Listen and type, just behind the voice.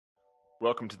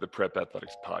Welcome to the Prep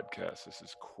Athletics Podcast. This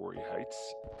is Corey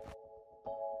Heights.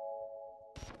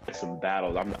 Some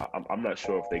battles. I'm not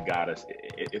sure if they got us.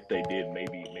 If they did,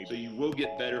 maybe. So you will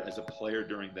get better as a player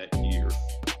during that year.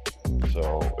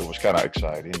 So it was kind of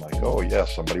exciting. Like, oh yeah,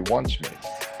 somebody wants me.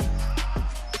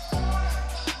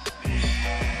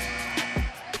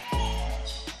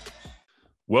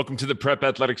 Welcome to the Prep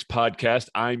Athletics Podcast.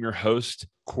 I'm your host,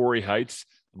 Corey Heights.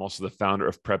 I'm also the founder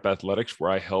of Prep Athletics, where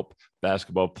I help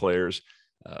basketball players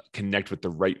connect with the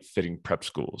right fitting prep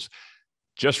schools.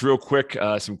 Just real quick,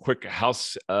 some quick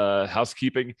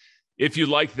housekeeping. If you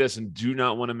like this and do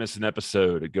not want to miss an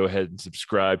episode, go ahead and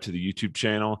subscribe to the YouTube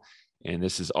channel. And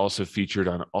this is also featured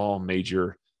on all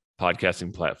major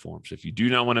podcasting platforms. If you do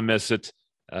not want to miss it,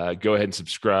 go ahead and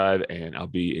subscribe, and I'll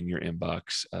be in your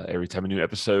inbox every time a new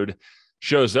episode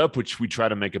shows up, which we try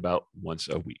to make about once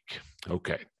a week.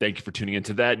 Okay, thank you for tuning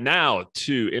into that. Now,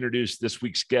 to introduce this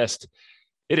week's guest,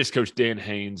 it is Coach Dan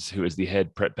Haynes, who is the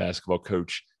head prep basketball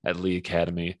coach at Lee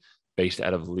Academy, based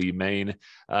out of Lee, Maine.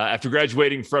 After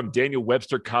graduating from Daniel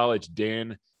Webster College,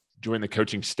 Dan joined the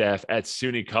coaching staff at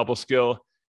SUNY Cobleskill,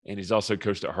 and he's also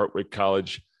coached at Hartwick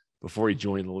College before he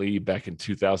joined Lee back in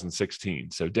 2016.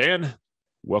 So, Dan,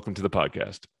 welcome to the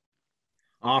podcast.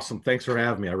 Awesome. Thanks for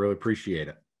having me. I really appreciate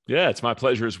it. Yeah, it's my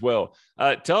pleasure as well.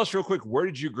 Tell us real quick, where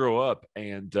did you grow up?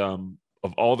 And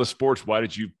of all the sports, why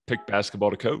did you pick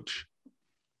basketball to coach?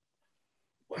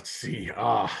 Let's see.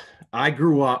 I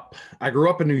grew up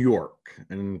in New York.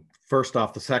 And first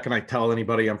off, the second I tell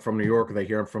anybody I'm from New York or they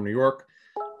hear I'm from New York,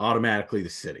 automatically the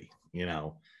city, you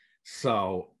know.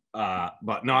 So,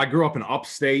 but no, I grew up in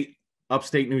upstate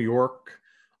New York,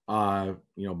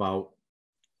 about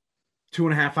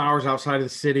 2.5 hours outside of the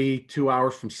city, 2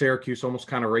 hours from Syracuse, almost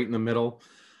kind of right in the middle.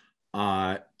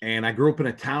 And I grew up in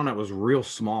a town that was real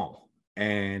small,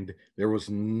 and there was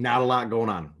not a lot going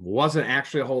on. Wasn't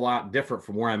actually a whole lot different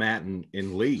from where I'm at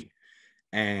in Lee.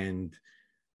 And,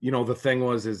 the thing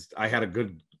was I had a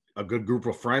good group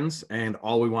of friends, and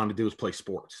all we wanted to do was play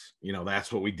sports.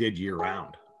 That's what we did year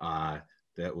round.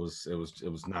 It was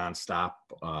nonstop.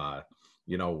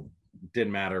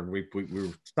 Didn't matter. We were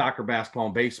soccer, basketball,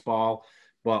 and baseball,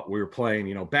 but we were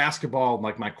playing, basketball.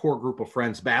 Like my core group of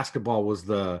friends, basketball was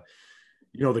the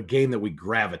game that we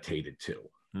gravitated to.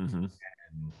 Mm-hmm.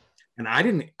 And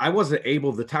I wasn't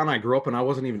able, the town I grew up in, I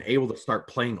wasn't even able to start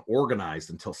playing organized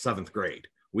until 7th grade.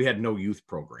 We had no youth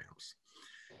programs.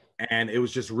 And it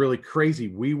was just really crazy.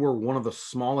 We were one of the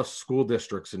smallest school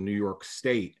districts in New York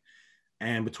State.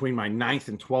 And between my 9th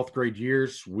and 12th grade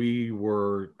years, we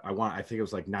were, I think it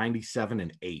was like 97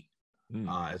 and 8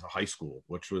 as a high school,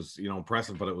 which was,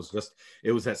 impressive. But it was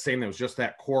just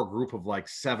that core group of like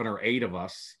 7 or 8 of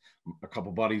us, a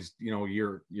couple buddies,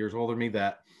 years older than me,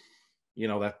 that,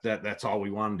 that's all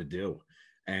we wanted to do.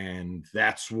 And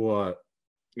that's what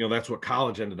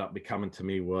college ended up becoming to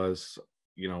me was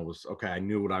okay. I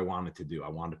knew what I wanted to do. I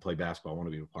wanted to play basketball. I wanted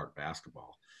to be a part of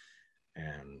basketball.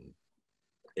 And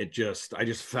I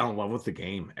just fell in love with the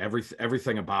game.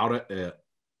 Everything about it,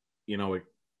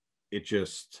 it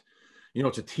just,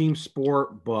 it's a team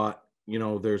sport, but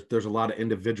there's a lot of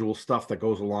individual stuff that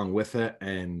goes along with it.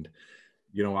 And,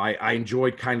 I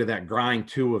enjoyed kind of that grind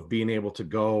too, of being able to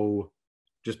go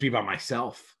just be by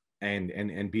myself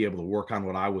and be able to work on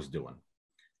what I was doing.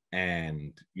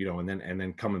 And, and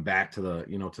then coming back to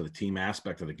the, to the team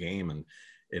aspect of the game. And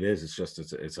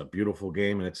it's a beautiful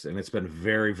game, and it's been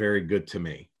very, very good to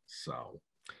me. So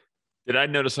did I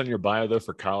notice on your bio though,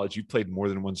 for college, you played more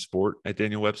than one sport at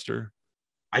Daniel Webster?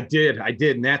 I did.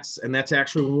 And that's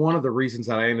actually one of the reasons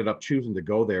that I ended up choosing to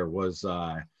go there was,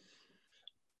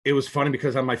 it was funny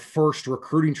because on my first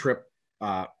recruiting trip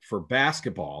for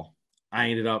basketball, I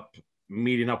ended up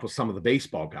meeting up with some of the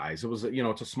baseball guys. It was,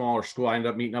 it's a smaller school. I ended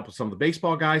up meeting up with some of the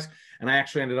baseball guys, and I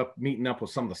actually ended up meeting up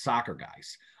with some of the soccer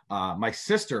guys. My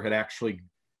sister had actually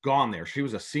gone there. She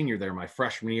was a senior there my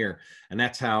freshman year. And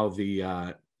that's how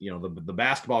the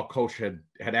basketball coach had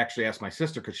actually asked my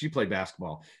sister, because she played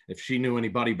basketball, if she knew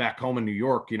anybody back home in New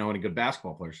York, any good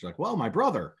basketball players. She's like, well, my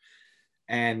brother.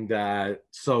 And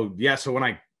so when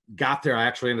I got there, I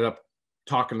actually ended up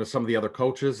talking to some of the other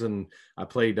coaches, and I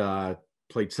played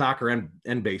soccer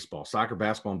and baseball, soccer,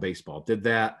 basketball, and baseball. Did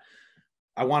that.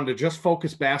 I wanted to just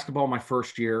focus basketball my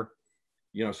first year.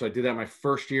 So I did that my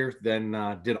first year, then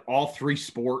did all 3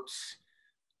 sports,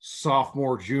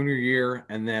 sophomore, junior year.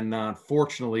 And then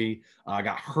unfortunately, I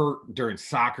got hurt during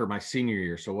soccer my senior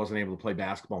year. So I wasn't able to play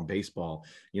basketball and baseball,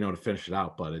 to finish it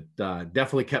out, but it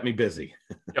definitely kept me busy.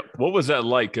 Yep. What was that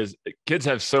like? Because kids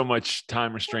have so much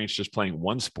time restraints just playing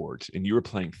one sport, and you were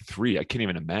playing 3. I can't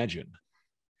even imagine.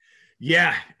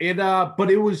 Yeah, but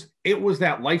it was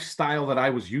that lifestyle that I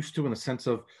was used to, in the sense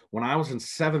of when I was in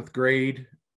seventh grade,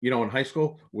 in high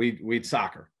school, we'd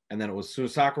soccer. And then as soon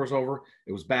as soccer was over,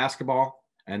 it was basketball.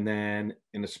 And then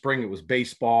in the spring, it was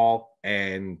baseball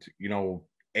and,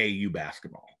 AU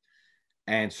basketball.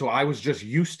 And so I was just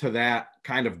used to that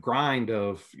kind of grind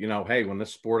of, hey, when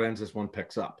this sport ends, this one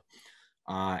picks up.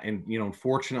 And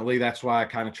unfortunately, that's why I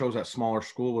kind of chose that smaller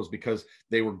school, was because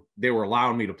they were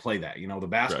allowing me to play that. The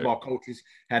basketball coaches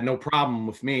had no problem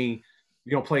with me,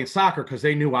 playing soccer, because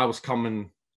they knew I was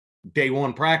coming day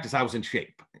one practice. I was in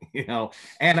shape,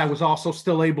 and I was also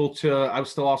still able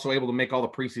to make all the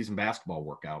preseason basketball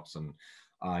workouts, and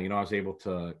I was able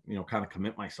to kind of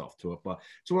commit myself to it. But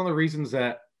it's one of the reasons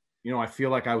that I feel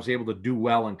like I was able to do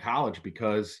well in college,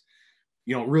 because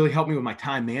it really helped me with my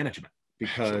time management.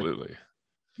 Because Absolutely.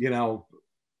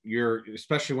 You're,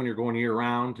 especially when you're going year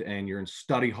round and you're in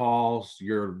study halls,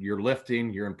 you're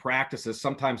lifting, you're in practices.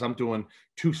 Sometimes I'm doing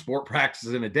 2 sport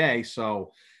practices in a day.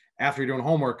 So after you're doing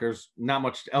homework, there's not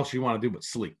much else you want to do but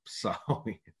sleep. So,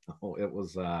 it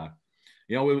was,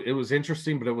 it was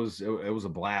interesting, but it was a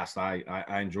blast.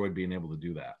 I enjoyed being able to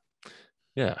do that.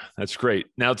 Yeah, that's great.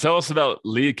 Now tell us about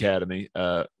Lee Academy,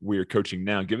 where you're coaching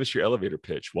now. Give us your elevator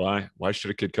pitch. Why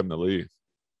should a kid come to Lee?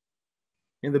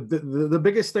 And the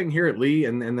biggest thing here at Lee,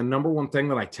 and the number one thing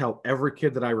that I tell every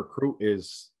kid that I recruit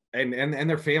is, and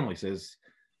their families, is,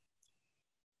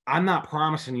 I'm not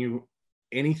promising you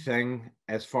anything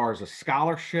as far as a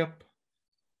scholarship,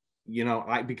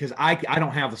 because I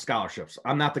don't have the scholarships.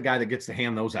 I'm not the guy that gets to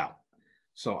hand those out.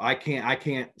 So I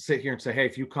can't sit here and say, hey,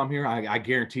 if you come here, I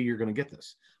guarantee you're going to get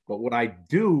this. But what I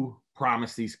do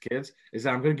promise these kids is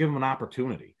that I'm going to give them an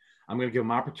opportunity. I'm going to give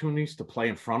them opportunities to play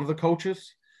in front of the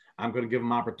coaches. I'm going to give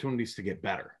them opportunities to get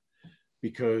better,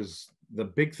 because the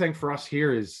big thing for us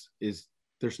here is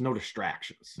there's no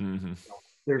distractions. Mm-hmm.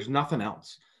 There's nothing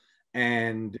else.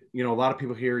 And, a lot of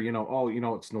people here,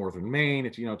 it's Northern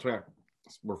Maine.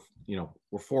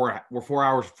 We're 4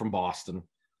 hours from Boston.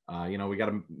 We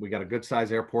got a good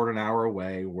sized airport an hour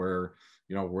away, where,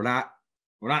 we're not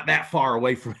that far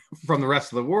away from the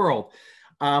rest of the world.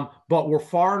 But we're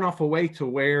far enough away to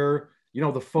where,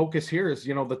 the focus here is,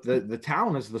 that the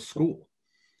town is the school.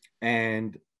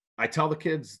 And I tell the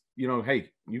kids, hey,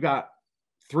 you got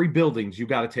 3 buildings you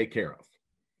got to take care of.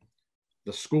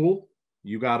 The school,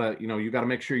 you got to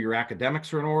make sure your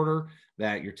academics are in order,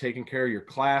 that you're taking care of your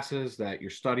classes, that you're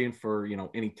studying for,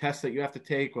 any tests that you have to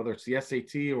take, whether it's the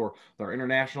SAT or our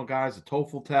international guys, the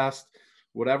TOEFL test,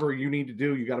 whatever you need to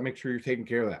do, you got to make sure you're taking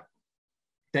care of that.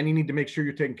 Then you need to make sure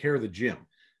you're taking care of the gym.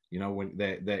 When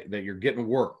that you're getting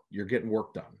work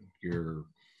done.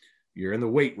 You're in the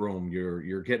weight room,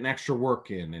 you're getting extra work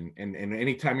in, and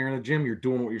anytime you're in the gym, you're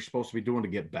doing what you're supposed to be doing to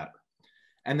get better.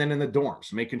 And then in the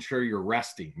dorms, making sure you're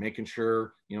resting, making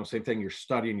sure, same thing, you're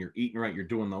studying, you're eating right, you're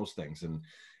doing those things. And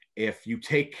if you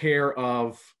take care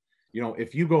of,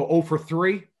 if you go 0 for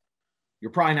 3,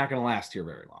 you're probably not going to last here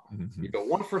very long. Mm-hmm. You go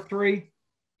 1 for 3,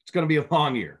 it's going to be a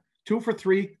long year. 2 for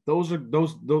 3,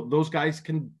 those guys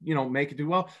can, make it do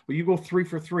well. But you go 3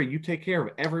 for 3, you take care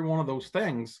of every one of those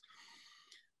things.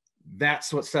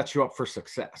 That's what sets you up for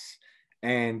success.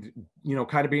 And,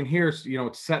 kind of being here,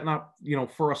 it's setting up,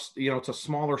 for us, it's a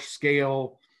smaller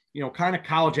scale, kind of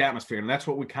college atmosphere. And that's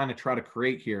what we kind of try to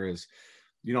create here is,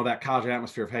 that college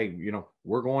atmosphere of, hey,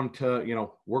 we're going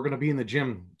to be in the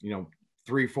gym,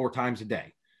 3 or 4 times a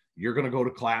day. You're going to go to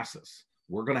classes.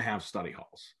 We're going to have study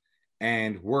halls.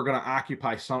 And we're going to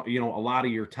occupy some, a lot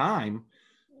of your time.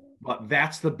 But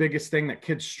that's the biggest thing that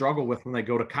kids struggle with when they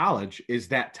go to college, is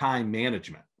that time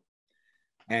management.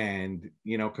 And,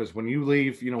 because when you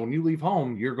leave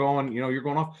home, you're going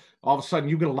off, all of a sudden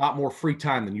you get a lot more free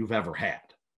time than you've ever had.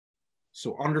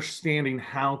 So understanding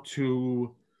how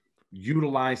to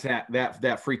utilize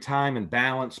that free time and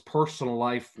balance personal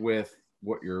life with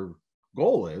what your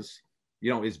goal is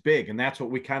big. And that's what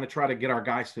we kind of try to get our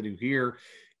guys to do here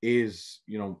is,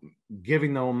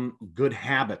 giving them good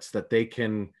habits that they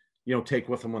can, take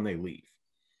with them when they leave.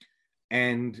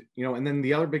 And, and then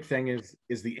the other big thing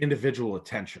is the individual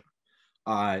attention.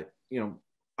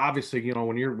 Obviously,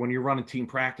 when you're running team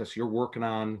practice, you're working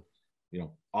on,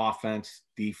 offense,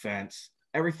 defense,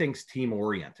 everything's team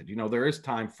oriented. There is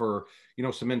time for,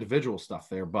 some individual stuff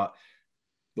there, but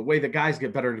the way that guys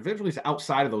get better individually is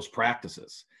outside of those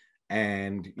practices.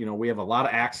 And, we have a lot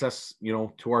of access,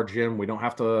 to our gym. We don't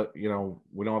have to,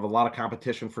 we don't have a lot of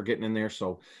competition for getting in there.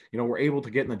 So, we're able to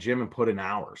get in the gym and put in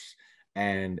hours.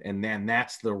 And then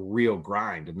that's the real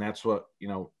grind. And that's what,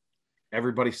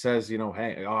 everybody says,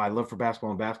 hey, I live for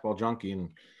basketball and basketball junkie. And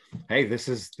hey, this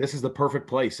is the perfect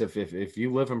place. If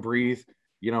you live and breathe,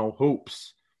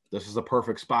 hoops, this is a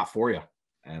perfect spot for you.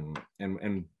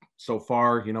 And so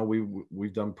far, you know,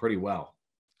 we've done pretty well.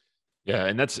 Yeah.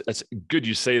 And that's good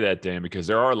you say that, Dan, because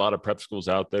there are a lot of prep schools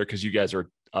out there, because you guys are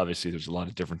obviously, there's a lot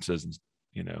of differences, and,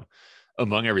 you know,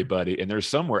 among everybody. And there's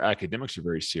some where academics are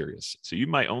very serious. So you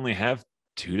might only have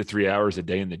 2 to 3 hours a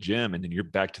day in the gym, and then you're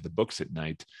back to the books at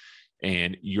night.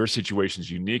 And your situation is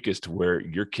unique as to where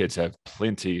your kids have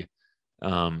plenty,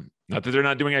 not that they're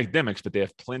not doing academics, but they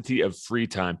have plenty of free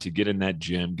time to get in that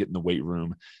gym, get in the weight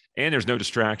room, and there's no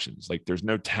distractions. Like, there's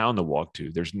no town to walk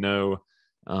to. There's no,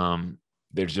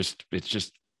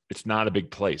 it's not a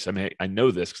big place. I mean, I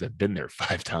know this because I've been there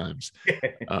 5 times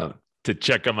to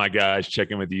check on my guys, check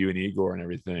in with you and Igor and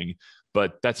everything.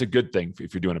 But that's a good thing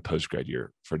if you're doing a post-grad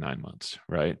year for 9 months,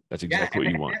 right? That's exactly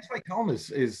what you want. That's what I tell them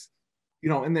is, you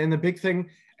know, and then the big thing,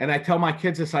 and I tell my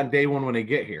kids this on day one when they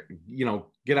get here, you know,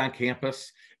 get on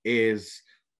campus, is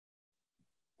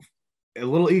a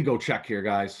little ego check here,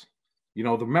 guys. You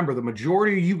know, remember, the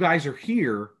majority of you guys are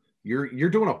here. You're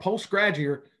doing a post-grad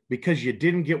year because you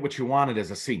didn't get what you wanted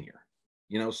as a senior.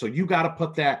 You know, so you got to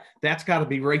put that's got to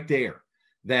be right there,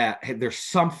 that hey, there's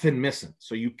something missing.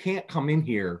 So you can't come in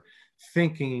here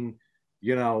thinking,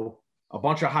 you know, a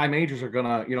bunch of high majors are going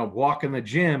to, you know, walk in the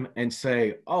gym and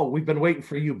say, oh, we've been waiting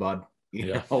for you, bud.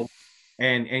 You know,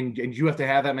 and you have to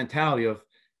have that mentality of,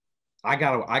 I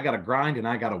gotta grind and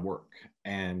I gotta work.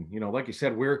 And, you know, like you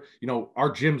said, we're, you know,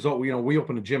 our gym's, you know, we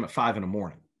open a gym at 5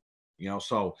 a.m, you know,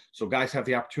 so guys have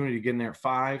the opportunity to get in there at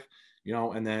 5, you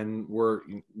know, and then we're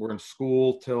in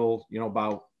school till, you know,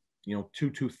 about, you know,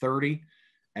 2:30.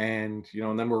 And, you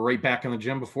know, and then we're right back in the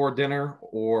gym before dinner,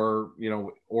 or, you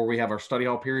know, or we have our study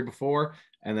hall period before,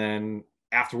 and then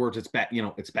afterwards it's back, you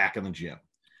know, it's back in the gym.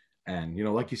 And, you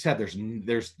know, like you said, there's,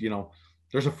 you know,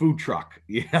 there's a food truck,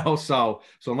 you know, so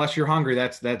unless you're hungry,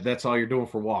 that's all you're doing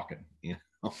for walking, you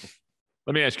know.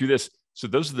 Let me ask you this. So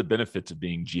those are the benefits of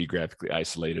being geographically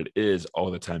isolated, is all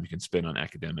the time you can spend on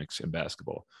academics and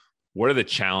basketball. What are the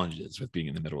challenges with being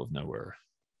in the middle of nowhere?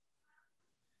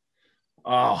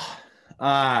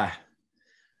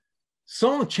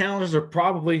 Some of the challenges are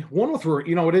probably one with,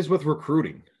 you know, it is with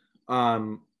recruiting.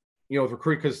 You know, with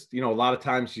recruiting, because, you know, a lot of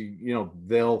times you know,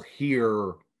 they'll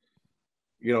hear,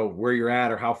 you know, where you're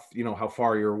at or how, you know, how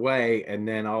far you're away, and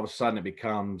then all of a sudden it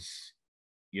becomes,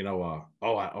 you know,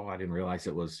 I didn't realize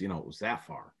it was, you know, it was that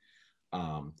far.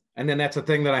 And then that's a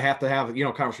thing that I have to have, you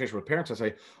know, conversation with parents. I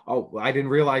say, oh, I didn't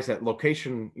realize that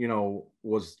location, you know,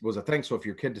 was a thing. So if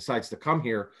your kid decides to come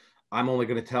here, I'm only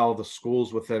going to tell the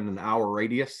schools within an hour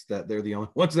radius that they're the only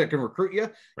ones that can recruit you,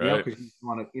 right? You know, because you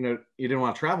want to, you know, you didn't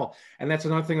want to travel. And that's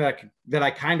another thing that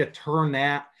I kind of turn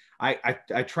that. I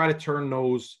try to turn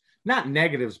those, not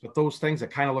negatives, but those things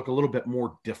that kind of look a little bit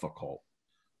more difficult,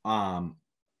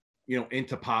 you know,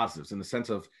 into positives, in the sense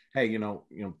of, hey, you know,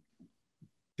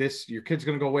 this, your kid's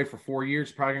going to go away for 4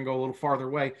 years, probably going to go a little farther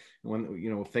away. When,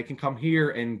 you know, if they can come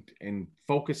here and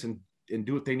focus and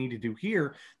do what they need to do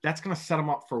here, that's going to set them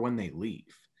up for when they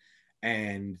leave.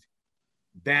 And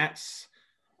that's,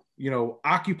 you know,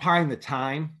 occupying the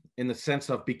time, in the sense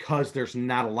of, because there's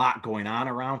not a lot going on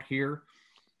around here,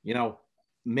 you know,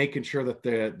 making sure that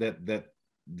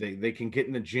they can get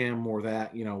in the gym, or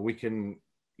that, you know, we can,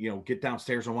 you know, get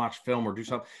downstairs and watch film or do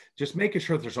something, just making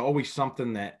sure that there's always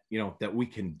something that, you know, that we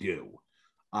can do.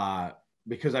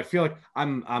 Because I feel like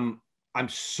I'm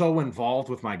so involved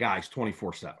with my guys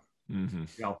 24/7. Mm-hmm.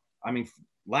 You know, I mean,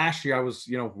 last year I was,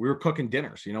 you know, we were cooking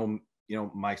dinners, you know,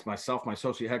 myself, my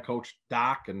associate head coach,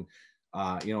 Doc, and,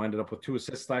 you know, ended up with 2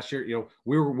 assists last year. You know,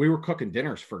 we were cooking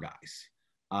dinners for guys,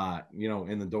 you know,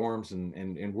 in the dorms,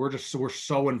 and we're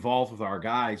so involved with our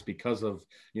guys because of,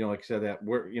 you know, like I said, that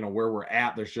we're, you know, where we're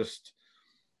at, there's just,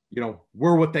 you know,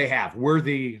 we're what they have. We're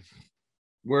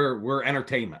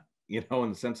entertainment, you know, in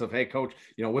the sense of, hey, coach,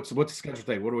 you know, what's the schedule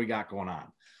today? What do we got going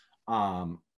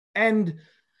on? And,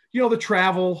 you know, the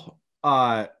travel,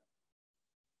 you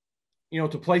know,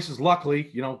 to places, luckily,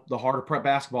 you know, the heart of prep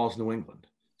basketball is New England.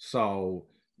 So,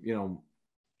 you know,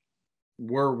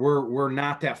 we're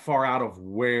not that far out of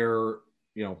where,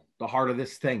 you know, the heart of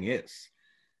this thing is.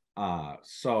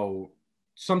 So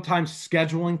sometimes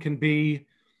scheduling can be,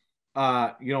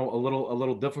 you know, a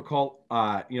little difficult.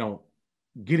 You know,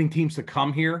 getting teams to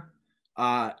come here,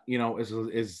 you know,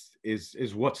 is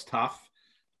what's tough.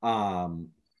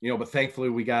 You know, but thankfully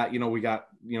we got, you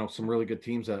know, some really good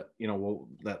teams that, you know,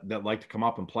 that like to come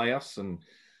up and play us. And,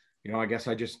 you know, I guess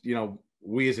I just, you know,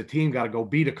 we as a team got to go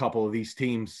beat a couple of these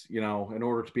teams, you know, in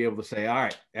order to be able to say, all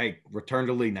right, hey, return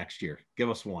to league next year, give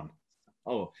us one.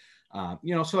 You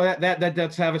know, so that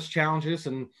does have its challenges,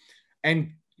 and,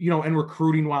 you know, and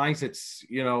recruiting wise, it's,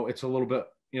 you know, it's a little bit,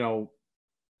 you know,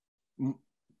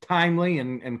 timely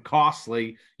and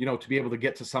costly, to be able to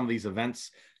get to some of these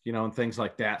events, and things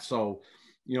like that. So,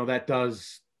 that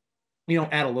does,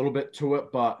 add a little bit to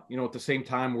it, but, at the same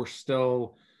time, we're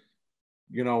still,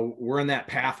 we're in that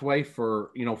pathway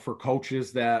for, for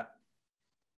coaches that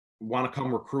want to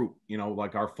come recruit,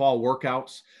 like our fall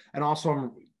workouts. And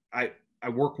also I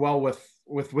work well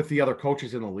with the other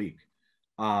coaches in the league,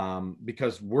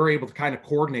 because we're able to kind of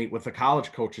coordinate with the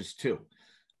college coaches too.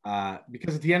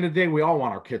 Because at the end of the day, we all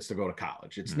want our kids to go to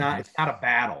college. It's not a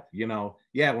battle,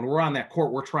 Yeah, when we're on that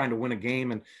court, we're trying to win a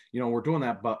game, and we're doing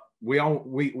that. But we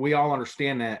all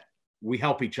understand that we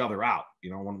help each other out.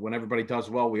 When everybody does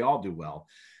well, we all do well.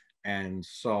 And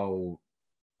so,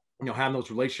 having those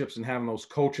relationships and having those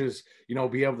coaches,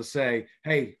 be able to say,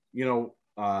 hey,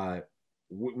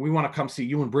 we want to come see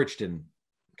you in Bridgeton.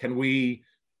 Can we,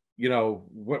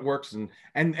 what works?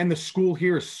 And the school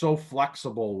here is so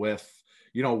flexible with,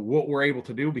 what we're able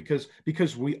to do,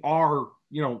 because we are,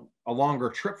 a longer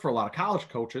trip for a lot of college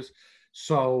coaches.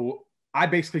 So I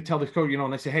basically tell the coach,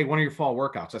 and they say, hey, when are your fall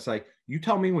workouts? I say, you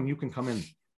tell me when you can come in.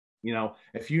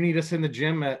 If you need us in the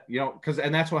gym at,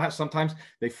 and that's what sometimes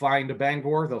they fly into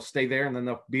Bangor, they'll stay there, and then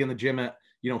they'll be in the gym at,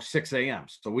 6 a.m.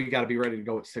 So we got to be ready to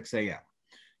go at 6 a.m.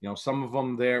 Some of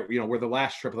them there, we're the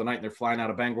last trip of the night, and they're flying out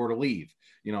of Bangor to leave,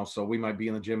 so we might be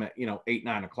in the gym at, 8,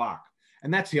 9 o'clock.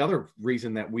 And that's the other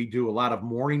reason that we do a lot of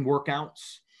morning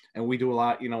workouts, and we do a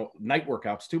lot, night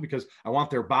workouts too, because I want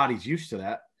their bodies used to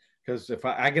that. Because if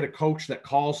I get a coach that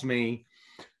calls me,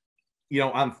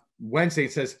 on Wednesday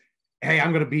and says, hey,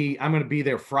 I'm going to be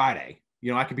there Friday.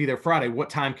 I could be there Friday. What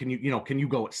time can you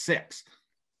go at 6?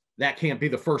 That can't be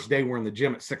the first day we're in the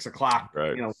gym at 6 o'clock,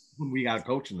 right. When we got a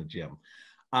coach in the gym.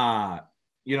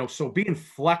 So being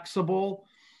flexible,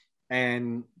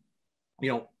 and,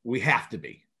 we have to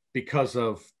be because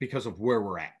of where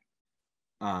we're at.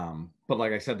 But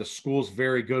like I said, the school's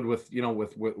very good with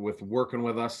working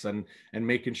with us and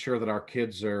making sure that our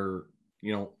kids are,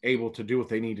 able to do what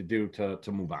they need to do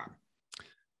to move on.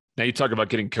 Now you talk about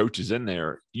getting coaches in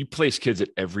there. You place kids at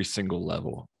every single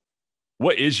level.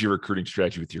 What is your recruiting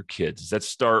strategy with your kids? Does that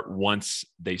start once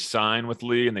they sign with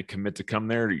Lee and they commit to come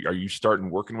there? Are you starting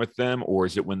working with them, or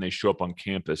is it when they show up on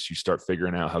campus, you start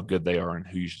figuring out how good they are and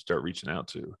who you should start reaching out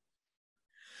to?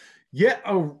 Yeah,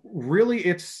 really,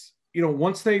 it's,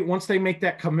 once they make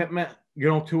that commitment,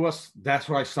 to us, that's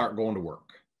where I start going to work.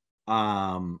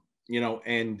 And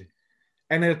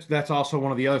that's also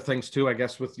one of the other things too, I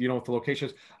guess, with, with the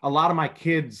locations. A lot of my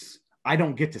kids, I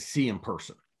don't get to see in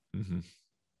person. Mm-hmm.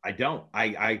 I don't.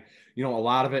 I a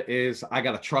lot of it is I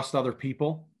got to trust other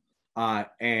people,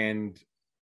 but I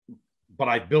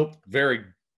built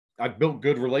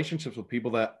good relationships with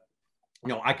people that,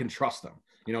 I can trust them.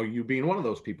 You being one of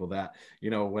those people that,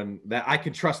 that I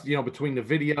can trust, between the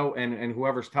video and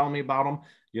whoever's telling me about them,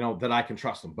 that I can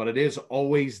trust them. But it is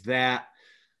always that,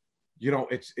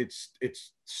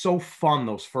 it's so fun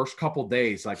those first couple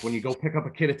days, like when you go pick up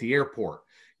a kid at the airport,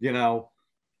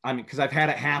 because I've had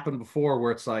it happen before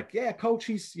where it's like, yeah, coach,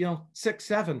 he's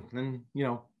 6'7", and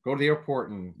go to the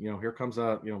airport and here comes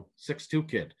a 6'2"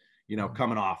 kid,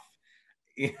 coming off,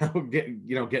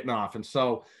 getting off, and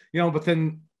so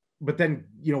but then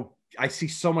I see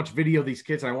so much video of these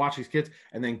kids, and I watch these kids,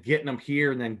 and then getting them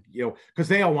here, and then because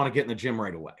they all want to get in the gym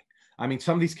right away. I mean,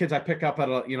 some of these kids I pick up at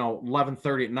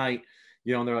 11:30 at night,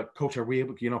 and they're like, coach, are we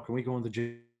able, can we go in the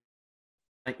gym?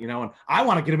 And I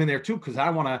want to get them in there too, because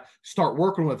I want to start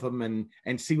working with them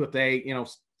and see what they,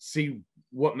 see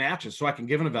what matches, so I can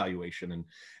give an evaluation.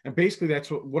 And basically that's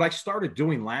what I started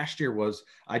doing last year was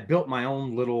I built my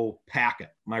own little packet,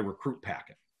 my recruit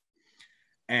packet.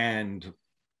 And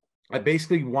I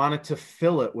basically wanted to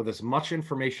fill it with as much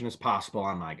information as possible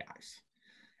on my guys.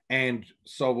 And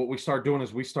so what we start doing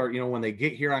is we start, when they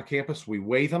get here on campus, we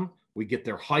weigh them, we get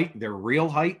their height, their real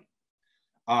height.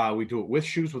 We do it with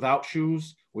shoes, without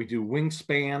shoes. We do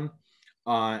wingspan,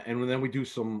 and then we do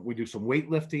some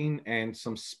weightlifting and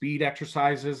some speed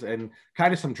exercises and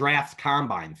kind of some draft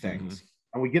combine things.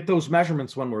 Mm-hmm. And we get those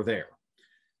measurements when we're there.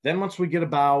 Then once we get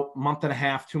about a month and a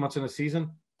half, 2 months in the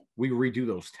season, we redo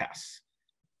those tests.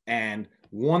 And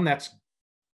one that's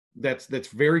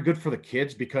very good for the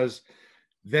kids, because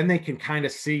then they can kind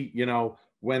of see,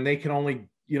 when they can only,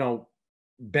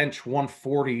 bench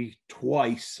 140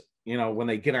 twice, when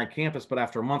they get on campus, but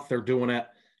after a month they're doing it,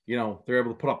 they're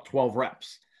able to put up 12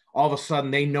 reps. All of a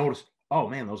sudden they notice, oh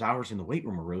man, those hours in the weight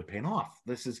room are really paying off.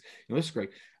 This is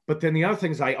great. But then the other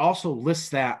thing is I also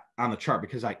list that on the chart,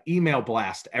 because I email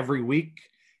blast every week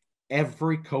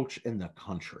every coach in the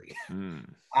country.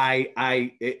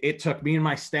 It took me and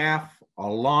my staff a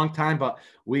long time, but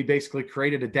we basically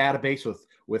created a database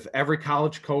with every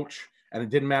college coach and it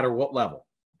didn't matter what level.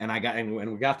 And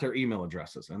we got their email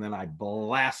addresses, and then I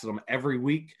blasted them every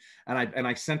week. And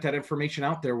I sent that information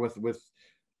out there with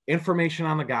information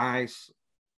on the guys,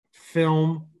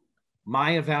 film,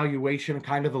 my evaluation,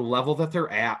 kind of the level that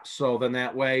they're at. So then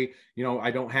that way,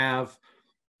 I don't have,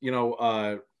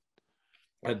 a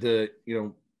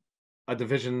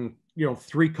Division,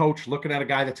 3 coach looking at a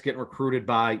guy that's getting recruited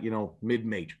by, mid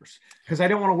majors, because I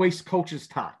don't want to waste coaches'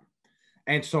 time.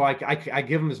 And so I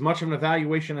give them as much of an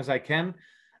evaluation as I can,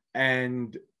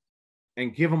 and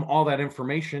give them all that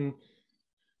information.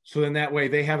 So then that way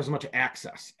they have as much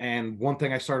access. And one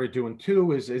thing I started doing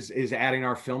too is adding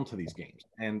our film to these games.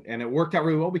 And it worked out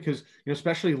really well because,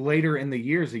 especially later in the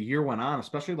year, as the year went on,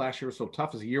 especially last year was so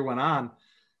tough, as the year went on,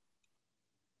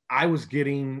 I was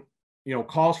getting,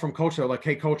 calls from coaches that were like,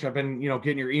 hey coach, I've been,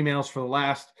 getting your emails for the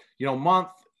last, month.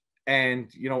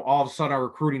 And, all of a sudden our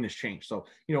recruiting has changed. So,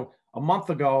 a month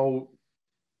ago,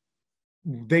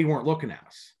 they weren't looking at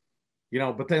us,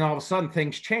 but then all of a sudden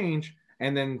things change,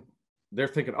 and then they're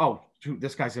thinking, oh, dude,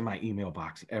 this guy's in my email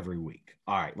box every week.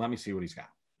 All right, let me see what he's got.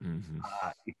 Mm-hmm.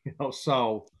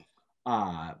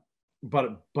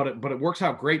 But it works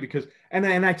out great because,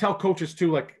 and I tell coaches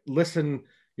too, like, listen,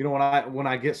 when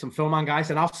I get some film on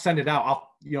guys, and I'll send it out,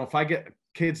 I'll, if I get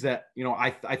kids that,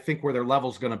 I think where their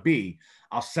level's going to be,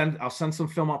 I'll send some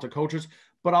film out to coaches,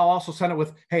 but I'll also send it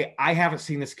with, hey, I haven't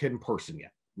seen this kid in person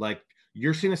yet. Like,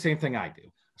 you're seeing the same thing I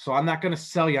do. So I'm not going to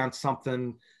sell you on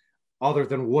something other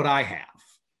than what I have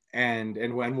and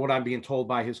what I'm being told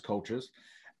by his coaches.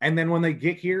 And then when they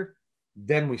get here,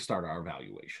 then we start our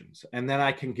evaluations. And then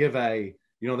I can give a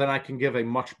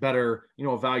much better,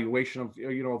 evaluation of,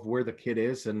 of where the kid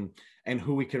is and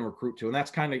who we can recruit to. And that's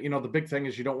kind of, the big thing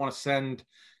is you don't want to send,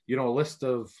 a list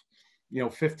of,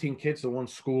 15 kids to one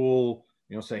school,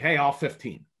 say, hey, all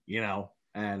 15,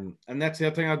 and that's the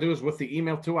other thing I do is with the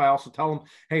email too. I also tell them,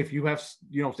 hey, if you have,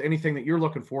 anything that you're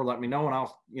looking for, let me know. And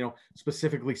I'll,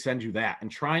 specifically send you that,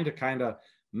 and trying to kind of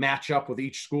match up with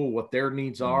each school, what their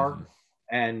needs are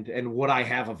and what I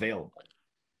have available.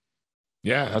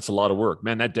 Yeah, that's a lot of work,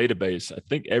 man. That database, I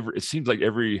think it seems like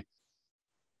a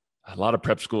lot of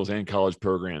prep schools and college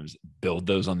programs build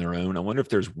those on their own. I wonder if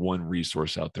there's one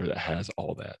resource out there that has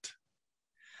all that.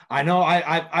 I know.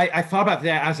 I thought about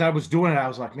that as I was doing it. I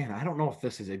was like, man, I don't know if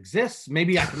this exists.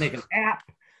 Maybe I can make an app,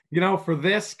 for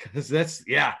this, because that's,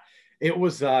 yeah, it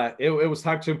was time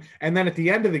consuming. And then at the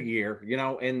end of the year,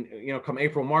 and come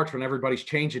April, March, when everybody's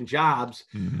changing jobs,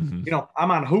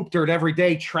 I'm on Hoop Dirt every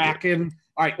day tracking.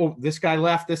 All right, well, this guy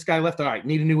left. All right,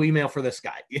 need a new email for this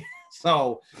guy.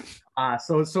 So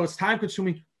it's time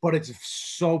consuming, but it's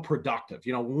so productive.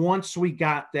 Once we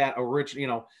got that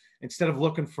original, instead of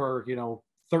looking for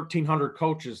 1,300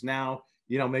 coaches now,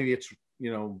 maybe it's,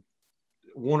 1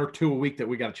 or 2 a week that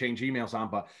we got to change emails on.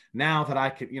 But now that I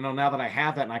can, now that I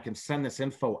have that and I can send this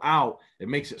info out, it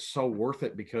makes it so worth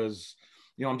it because,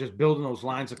 I'm just building those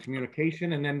lines of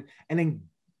communication and then, and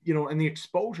the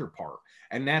exposure part.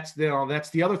 And that's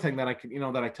the other thing that I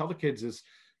can, that I tell the kids is,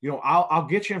 I'll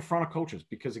get you in front of coaches,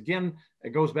 because again, it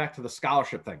goes back to the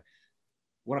scholarship thing.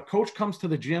 When a coach comes to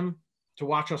the gym to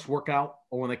watch us work out,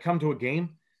 or when they come to a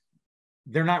game,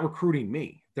 they're not recruiting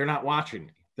me. They're not watching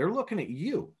me. They're looking at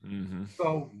you. Mm-hmm.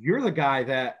 So you're the guy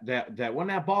that when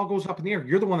that ball goes up in the air,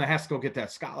 you're the one that has to go get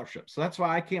that scholarship. So that's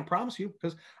why I can't promise you,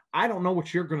 because I don't know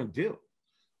what you're going to do.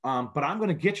 But I'm going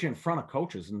to get you in front of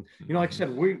coaches. And, like I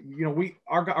said,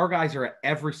 our guys are at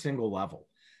every single level,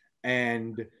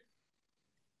 and,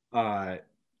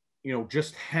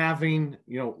 just having,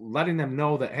 letting them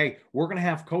know that, hey, we're going to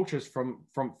have coaches from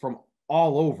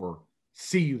all over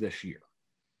see you this year.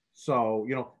 So,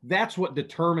 that's what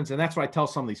determines, and that's why I tell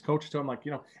some of these coaches, I'm like,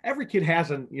 every kid has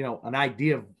an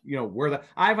idea of,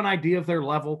 I have an idea of their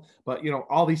level, but,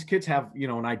 all these kids have,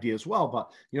 an idea as well. But,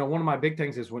 one of my big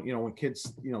things is when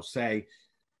kids, say,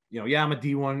 yeah, I'm a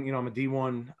D1,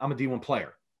 I'm a D1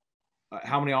 player.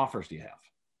 How many offers do you have?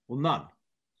 Well, none.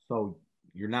 So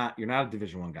you're not a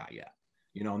Division I guy yet,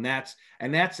 and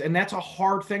that's a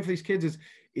hard thing for these kids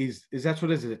is that's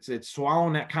what it is. It's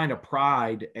swallowing that kind of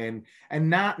pride and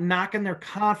not knocking their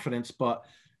confidence, but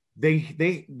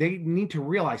they need to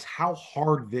realize how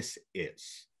hard this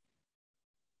is.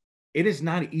 It is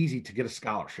not easy to get a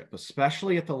scholarship,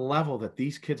 especially at the level that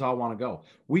these kids all want to go.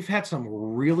 We've had some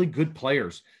really good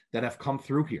players that have come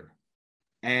through here,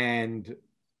 and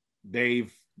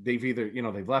they've either,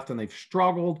 they've left and they've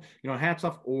struggled, had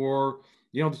stuff, or,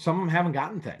 some of them haven't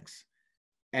gotten things.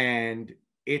 And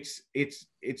it's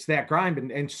that grind.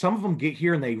 And some of them get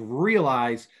here and they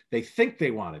realize they think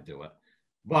they want to do it,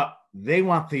 but they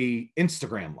want the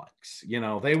Instagram likes,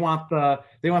 they want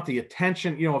the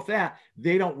attention, of that.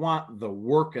 They don't want the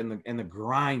work and the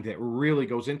grind that really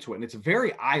goes into it. And it's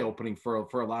very eye-opening for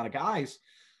a lot of guys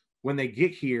when they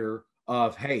get here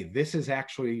of, hey, this is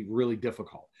actually really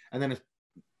difficult. And then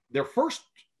their first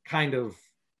kind of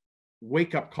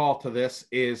wake-up call to this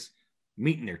is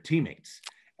meeting their teammates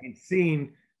and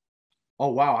seeing, oh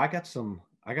wow, I got some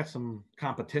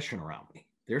competition around me.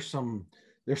 There's some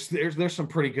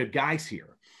pretty good guys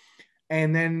here.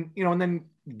 And then, and then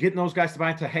getting those guys to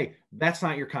buy into, hey, that's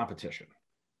not your competition,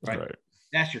 right?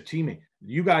 That's your teammate.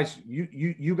 You guys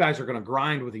are going to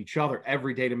grind with each other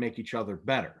every day to make each other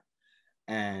better.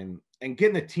 And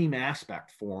getting the team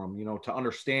aspect for them, to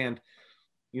understand,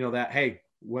 that, hey,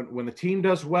 when the team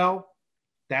does well,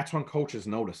 that's when coaches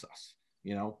notice us,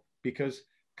 because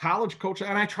college coach,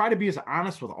 and I try to be as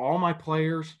honest with all my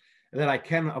players that I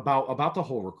can about the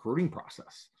whole recruiting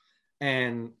process.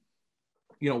 And,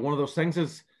 one of those things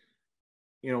is,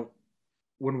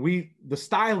 when the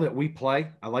style that we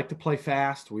play, I like to play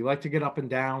fast. We like to get up and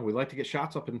down. We like to get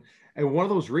shots up. And one of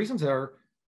those reasons are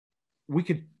we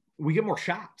get more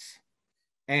shots.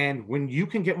 And when you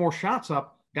can get more shots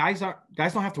up, guys don't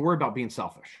have to worry about being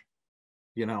selfish.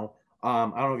 I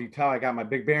don't know if you tell, I got my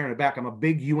big bear in the back. I'm a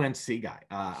big UNC guy.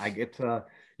 I get to,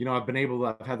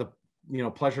 I've had the,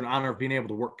 pleasure and honor of being able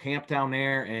to work camp down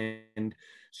there. And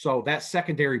so that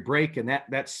secondary break and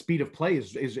that speed of play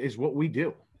is what we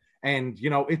do. And,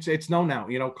 it's known now,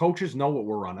 coaches know what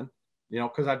we're running,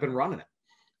 cause I've been running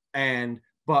it.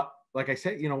 But like I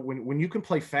said, when you can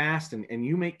play fast and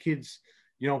you make kids,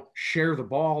 share the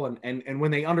ball and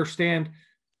when they understand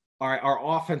our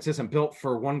offense isn't built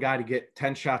for one guy to get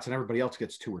 10 shots and everybody else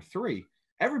gets 2 or 3,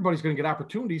 everybody's going to get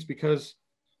opportunities because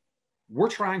we're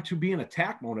trying to be in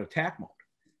attack mode.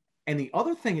 And the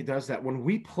other thing it does that when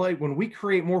we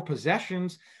create more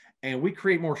possessions and we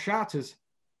create more shots is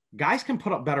guys can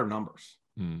put up better numbers.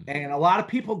 And a lot of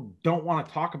people don't want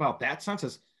to talk about that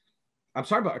sense. I'm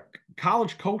sorry, but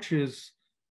college coaches,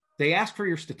 they ask for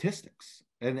your statistics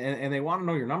and they want to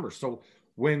know your numbers. So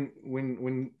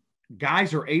when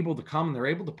guys are able to come and they're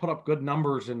able to put up good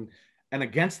numbers and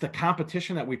against the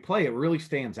competition that we play, it really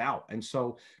stands out. And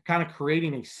so kind of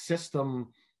creating a system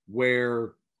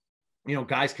where,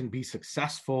 guys can be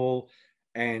successful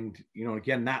and,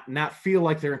 again, not feel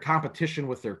like they're in competition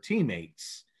with their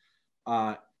teammates.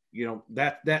 That's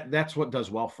what does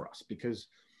well for us because,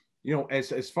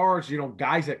 as far as,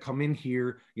 guys that come in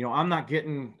here, I'm not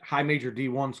getting high major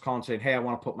D1s calling saying, hey, I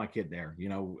want to put my kid there, these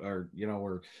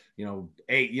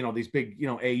big,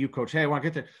 AU coach, hey, I want to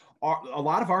get there. A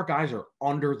lot of our guys are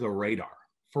under the radar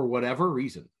for whatever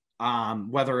reason.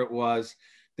 Whether it was,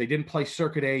 they didn't play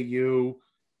circuit AU,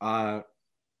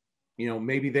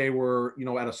 maybe they were,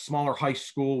 at a smaller high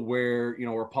school where,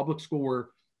 or public school where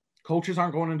coaches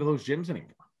aren't going into those gyms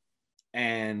anymore.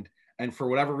 And for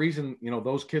whatever reason,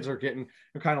 those kids are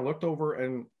kind of looked over.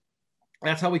 And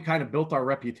that's how we kind of built our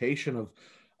reputation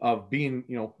of being,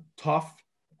 tough,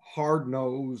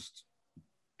 hard-nosed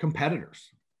competitors.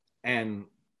 And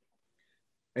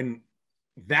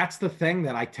that's the thing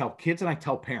that I tell kids and I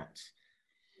tell parents.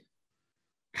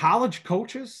 College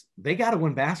coaches, they got to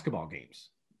win basketball games.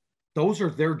 Those are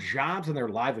their jobs and their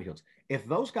livelihoods. If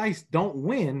those guys don't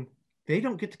win, they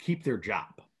don't get to keep their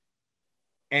job.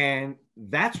 And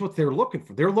that's what they're looking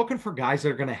for. They're looking for guys that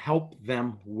are going to help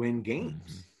them win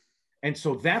games. And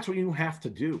so that's what you have to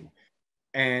do.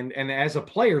 And as a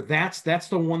player, that's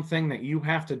the one thing that you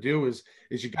have to do is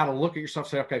you got to look at yourself,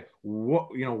 say, okay, what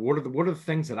are the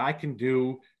things that I can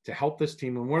do to help this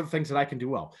team? And what are the things that I can do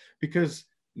well? Because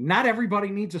not everybody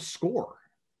needs a score.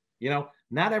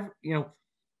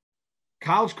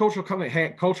 College coach will come in, hey,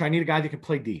 coach, I need a guy that can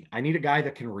play D. I need a guy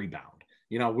that can rebound.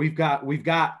 We've got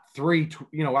 3,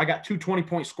 I got 2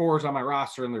 20-point scorers on my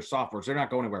roster and they're sophomores. They're not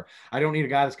going anywhere. I don't need a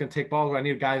guy that's going to take balls. I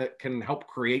need a guy that can help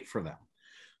create for them.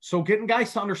 So getting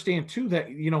guys to understand too, that,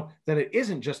 that it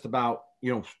isn't just about,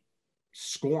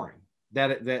 scoring,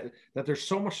 that there's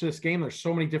so much to this game. There's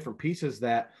so many different pieces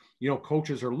that,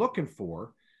 coaches are looking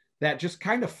for that just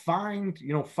kind of find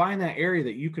that area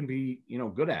that you can be,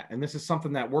 good at. And this is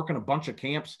something that working a bunch of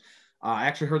camps. I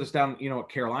actually heard this down, at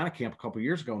Carolina camp a couple of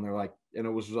years ago, and they're like, and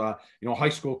it was, a high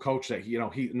school coach that,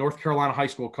 he North Carolina high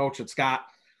school coach that's got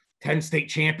 10 state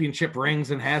championship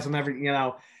rings and has them every,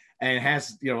 and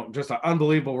has, just an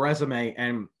unbelievable resume.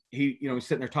 And he, he's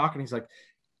sitting there talking. He's like,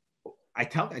 I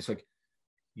tell guys, like,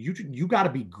 you got to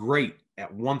be great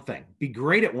at one thing. Be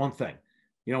great at one thing.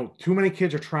 Too many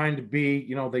kids are trying to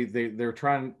be, they're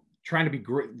trying to be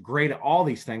great at all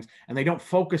these things, and they don't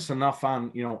focus enough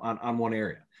on, on one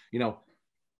area.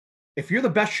 if you're the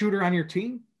best shooter on your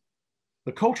team,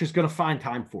 the coach is going to find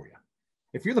time for you.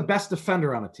 If you're the best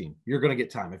defender on a team, you're going to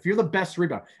get time. If you're the best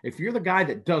rebounder, if you're the guy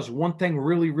that does one thing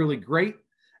really, really great,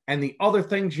 and the other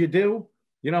things you do,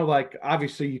 like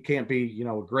obviously you can't be,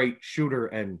 a great shooter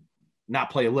and not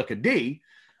play a lick of D.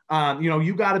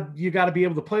 You gotta be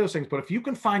able to play those things. But if you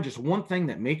can find just one thing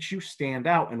that makes you stand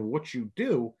out and what you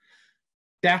do,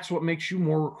 that's what makes you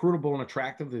more recruitable and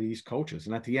attractive to these coaches.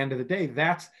 And at the end of the day,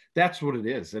 that's what it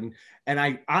is. And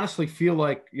I honestly feel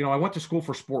like, I went to school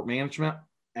for sport management,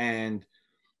 and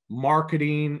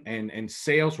marketing and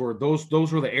sales were those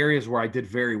were the areas where I did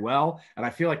very well. And I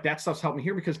feel like that stuff's helped me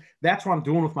here, because that's what I'm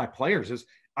doing with my players is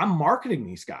I'm marketing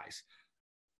these guys.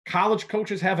 College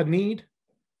coaches have a need.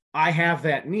 I have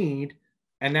that need.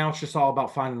 And now it's just all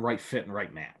about finding the right fit and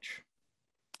right match.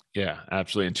 Yeah,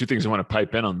 absolutely. And two things I want to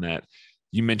pipe in on that.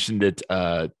 You mentioned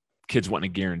that kids want a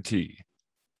guarantee,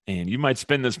 and you might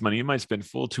spend this money. You might spend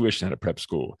full tuition at a prep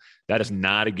school. That is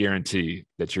not a guarantee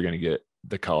that you're going to get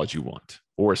the college you want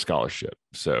or a scholarship.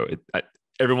 So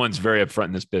everyone's very upfront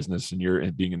in this business, and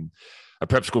you're being a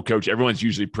prep school coach. Everyone's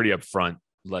usually pretty upfront,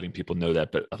 letting people know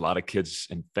that, but a lot of kids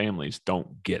and families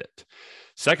don't get it.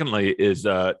 Secondly is,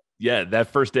 that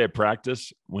first day of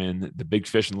practice, when the big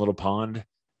fish in the little pond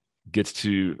gets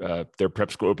to their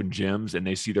prep school open gyms and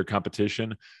they see their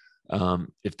competition,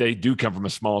 if they do come from a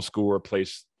small school or a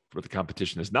place where the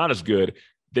competition is not as good,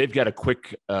 they've got a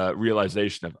quick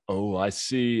realization of, oh, I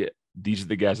see these are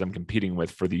the guys I'm competing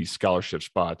with for these scholarship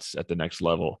spots at the next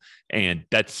level. And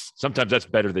sometimes that's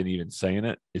better than even saying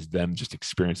it, is them just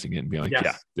experiencing it and being like,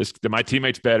 yes. My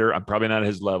teammate's better. I'm probably not at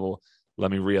his level. Let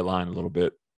me realign a little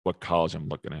bit what college I'm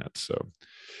looking at. So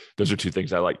those are two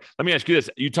things I like. Let me ask you this.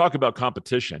 You talk about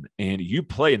competition, and you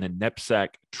play in the NEPSAC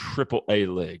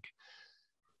AAA league.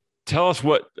 Tell us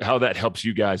how that helps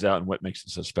you guys out and what makes it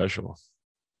so special.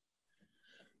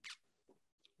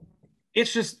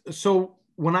 It's just, so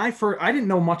when I didn't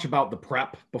know much about the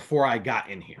prep before I got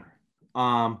in here.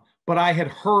 But I had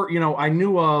heard, I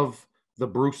knew of the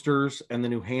Brewsters and the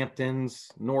New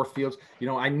Hamptons, Northfields.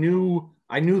 I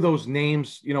knew those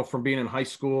names, from being in high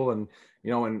school and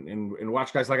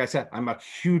watch guys. Like I said, I'm a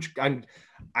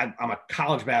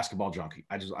college basketball junkie.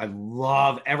 I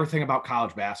love everything about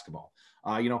college basketball.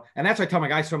 And that's what I tell my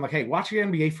guys. So I'm like, hey, watch the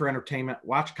NBA for entertainment,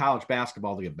 watch college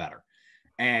basketball to get better.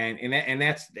 And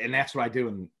that's what I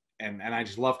do. And I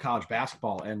just love college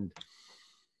basketball. And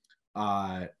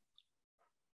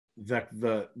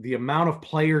the amount of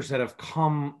players that have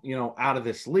come, out of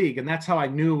this league. And that's how I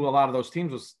knew a lot of those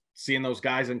teams, was seeing those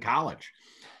guys in college.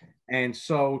 And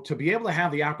so to be able to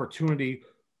have the opportunity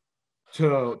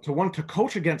to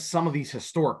coach against some of these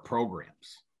historic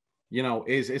programs,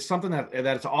 is something that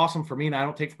it's awesome for me, and I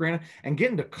don't take for granted. And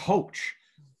getting to coach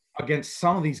against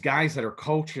some of these guys that are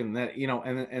coaching that,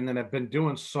 and then have been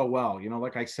doing so well,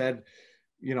 like I said,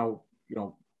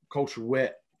 Coach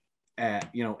Witt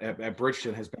at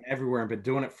Bridgeton has been everywhere and been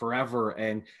doing it forever.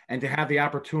 And to have the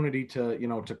opportunity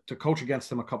to coach against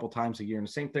them a couple times a year. And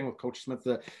the same thing with Coach Smith,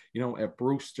 at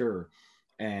Brewster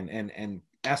and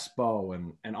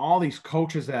Espo and all these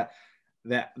coaches that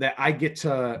I get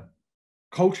to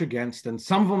coach against. And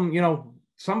some of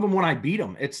them, when I beat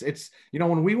them, it's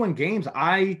when we win games,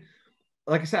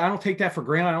 like I said, I don't take that for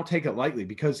granted. I don't take it lightly,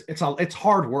 because it's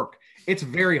hard work. It's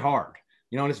very hard,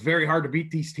 and it's very hard to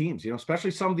beat these teams,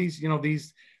 especially some of these,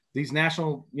 these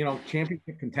national,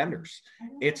 championship contenders.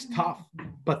 It's tough,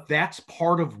 but that's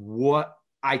part of what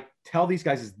I tell these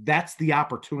guys, is that's the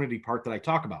opportunity part that I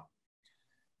talk about.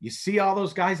 You see all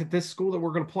those guys at this school that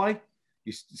we're going to play,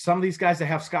 some of these guys that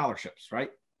have scholarships,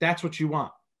 right? That's what you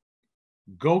want.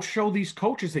 Go show these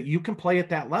coaches that you can play at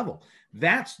that level.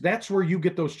 That's where you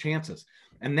get those chances.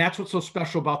 And that's what's so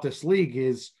special about this league,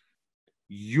 is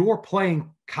you're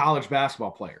playing college basketball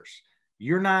players.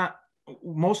 You're not,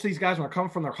 most of these guys, when they're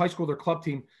coming from their high school, their club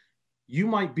team, you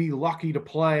might be lucky to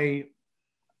play,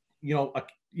 one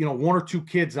or two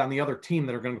kids on the other team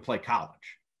that are going to play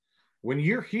college. When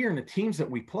you're here in the teams that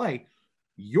we play,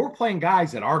 you're playing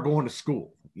guys that are going to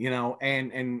school,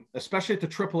 and especially at the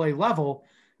AAA level,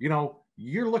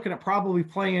 you're looking at probably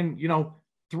playing,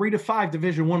 3 to 5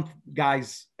 Division I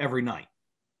guys every night.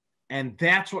 And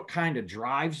that's what kind of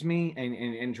drives me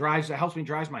and helps me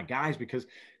drive my guys, because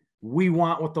we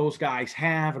want what those guys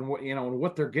have and what, and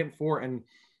what they're getting for, and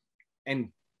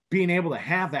being able to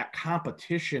have that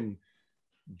competition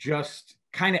just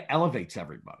kind of elevates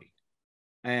everybody.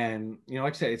 And,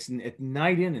 like I said, it's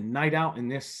night in and night out in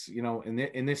this,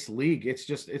 in this league.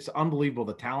 It's unbelievable,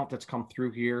 the talent that's come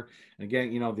through here. And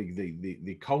again,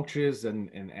 the coaches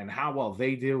and how well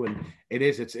they do. And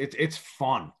it's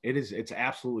fun. It's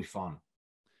absolutely fun.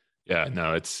 Yeah,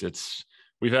 no, it's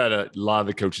we've had a lot of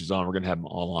the coaches on. We're gonna have them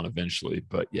all on eventually,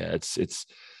 but yeah, it's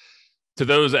to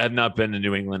those that have not been to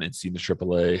New England and seen the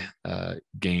AAA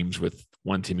games with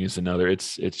one team against another.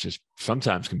 It's just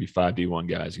sometimes can be 5D1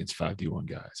 guys against 5D1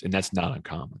 guys, and that's not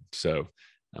uncommon. So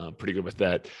pretty good with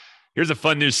that. Here's a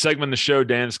fun news segment of the show,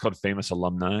 Dan. It's called Famous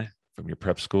Alumni from your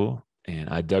prep school. And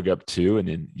I dug up two, and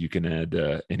then you can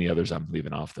add any others I'm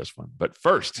leaving off this one. But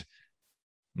first,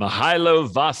 Mihailo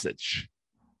Vasic.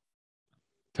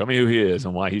 Tell me who he is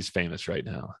and why he's famous right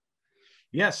now.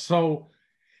 Yes. So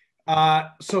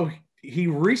he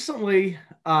recently,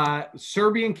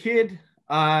 Serbian kid,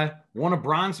 won a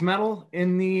bronze medal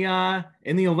in the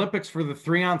Olympics for the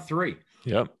 3-on-3.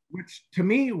 Yep. Which to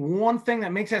me, one thing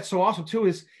that makes that so awesome too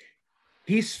is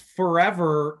he's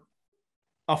forever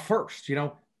a first.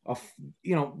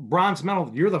 Bronze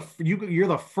medal. You're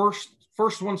the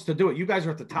first ones to do it. You guys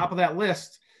are at the top of that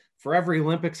list for every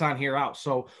Olympics on here out.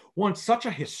 So such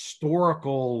a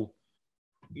historical,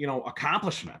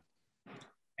 accomplishment.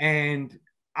 And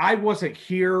I wasn't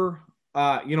here,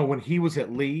 when he was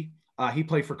at Lee. He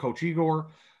played for Coach Igor,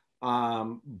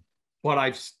 but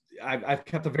I've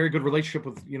kept a very good relationship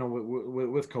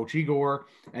with Coach Igor,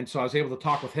 and so I was able to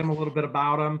talk with him a little bit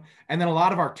about him. And then a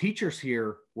lot of our teachers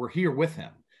here were here with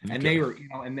him, and they were,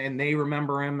 and they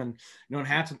remember him, and and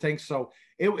hats and things. So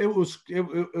it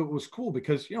was cool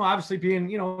because obviously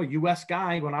being a U.S.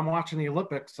 guy, when I'm watching the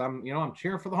Olympics, I'm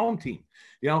cheering for the home team,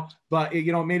 but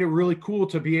it made it really cool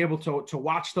to be able to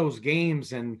watch those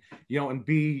games and and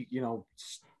be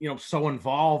so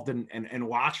involved and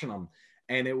watching them.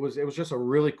 And it was just a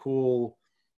really cool,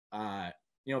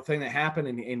 thing that happened.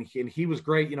 And he was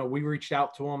great. We reached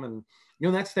out to him, and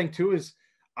the next thing too is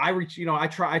I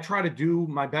try to do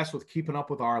my best with keeping up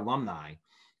with our alumni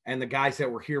and the guys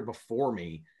that were here before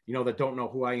me, that don't know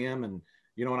who I am. And,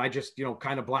 and I just,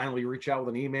 kind of blindly reach out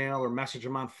with an email or message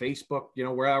them on Facebook,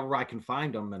 wherever I can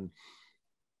find them. And,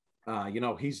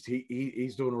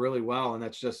 he's doing really well. And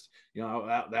that's just,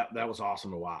 that was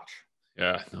awesome to watch.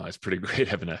 Yeah, no, it's pretty great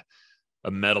having a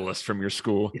medalist from your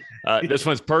school. This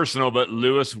one's personal, but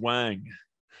Lewis Wang.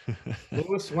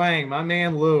 Lewis Wang, my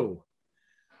man Lou.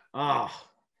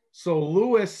 So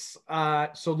Lewis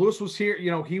was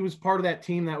here. He was part of that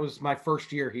team that was my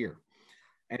first year here.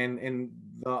 And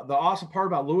the awesome part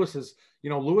about Lewis is,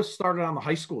 Lewis started on the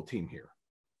high school team here.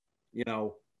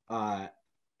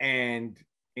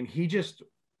 And he just,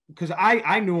 because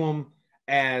I knew him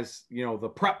as the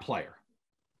prep player.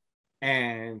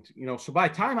 And, so by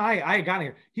the time I got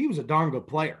here, he was a darn good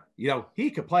player.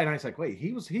 He could play. And I was like, wait,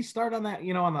 he started on that,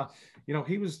 on the,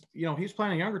 he was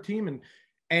playing a younger team.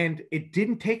 And it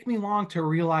didn't take me long to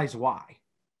realize why,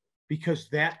 because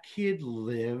that kid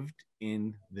lived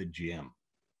in the gym.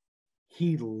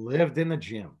 He lived in the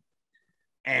gym.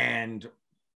 And,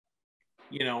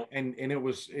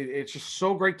 it's just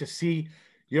so great to see,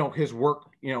 his work,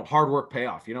 hard work pay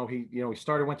off. He went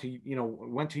to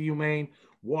UMaine,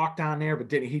 walked down there,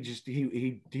 but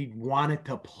he wanted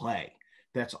to play.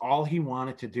 That's all he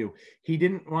wanted to do. He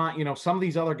didn't want, some of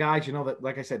these other guys, that,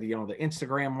 like I said, the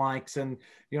Instagram likes and,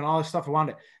 all this stuff.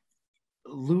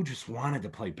 Lou just wanted to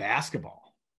play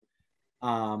basketball.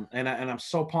 And I'm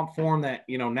so pumped for him that,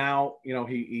 now,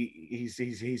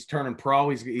 he's turning pro.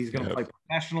 He's going to play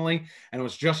professionally, and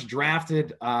was just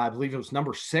drafted. I believe it was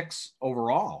number 6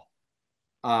 overall,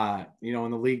 in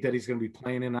the league that he's going to be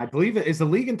playing in. I believe it is the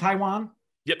league in Taiwan.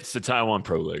 Yep. It's the Taiwan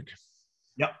Pro League.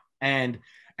 Yep. And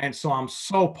so I'm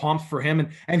so pumped for him.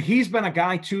 And he's been a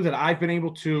guy too, that I've been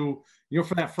able to,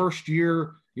 for that first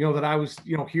year, that I was,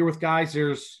 here with guys,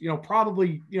 there's,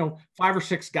 probably, 5 or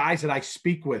 6 guys that I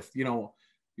speak with,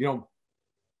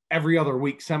 every other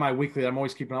week, semi-weekly, that I'm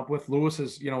always keeping up with. Lewis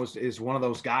is one of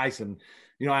those guys. And,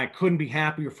 I couldn't be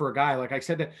happier for a guy. Like I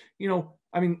said, that,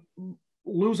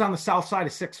 Lou's on the south side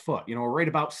of 6 foot, right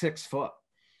about 6 foot.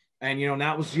 And,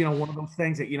 that was, one of those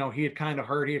things that, he had kind of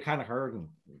heard. And,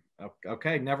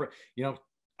 okay, never, all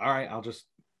right,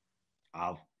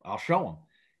 I'll show him.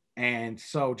 And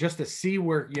so just to see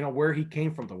where he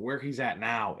came from to where he's at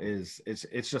now it's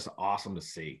just awesome to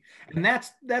see. And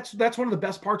that's one of the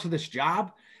best parts of this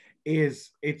job is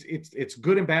it's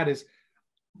good and bad is,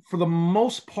 for the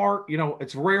most part,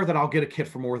 it's rare that I'll get a kid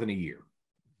for more than a year,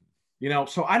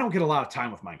 so I don't get a lot of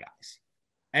time with my guys.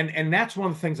 And that's one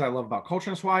of the things I love about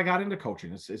coaching. That's why I got into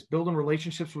coaching. It's building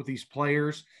relationships with these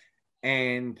players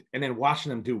and then watching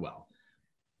them do well.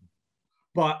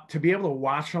 But to be able to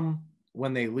watch them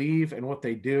when they leave and what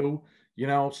they do,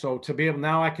 so to be able,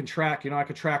 now I can track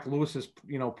Lewis's,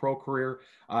 pro career.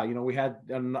 We had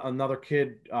another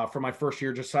kid from my first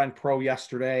year just signed pro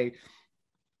yesterday.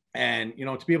 And,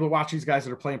 to be able to watch these guys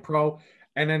that are playing pro,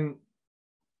 And then,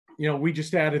 we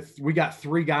just we got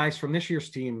 3 guys from this year's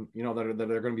team, that are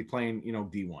going to be playing,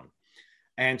 D1.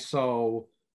 And so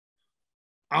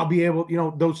I'll be able,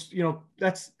 those,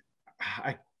 that's,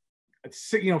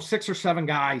 6 or 7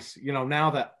 guys,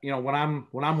 now that, when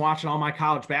I'm watching all my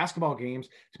college basketball games,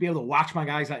 to be able to watch my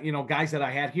guys, guys that I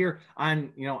had here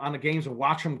on, on the games and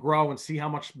watch them grow and see how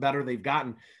much better they've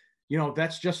gotten.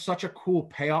 That's just such a cool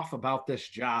payoff about this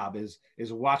job is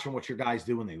watching what your guys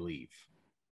do when they leave.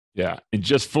 Yeah. And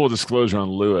just full disclosure on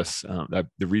Lewis,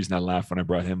 the reason I laughed when I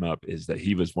brought him up is that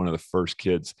he was one of the first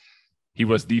kids. He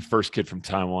was the first kid from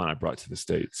Taiwan I brought to the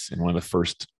States and one of the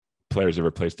first players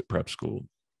ever placed at prep school.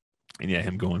 And yeah,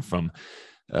 him going from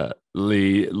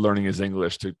Lee learning his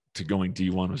English to going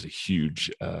D1 was a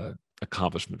huge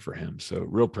accomplishment for him. So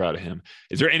real proud of him.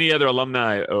 Is there any other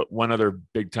alumni, one other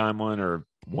big time one or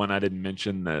one I didn't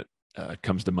mention that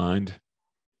comes to mind?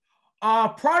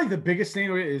 Probably the biggest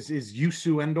thing is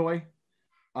Yusu Endoy.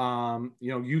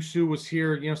 Yusu was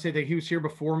here, say that he was here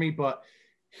before me, but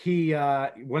he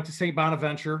went to St.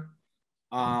 Bonaventure,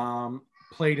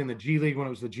 played in the G League when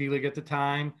it was the G League at the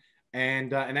time,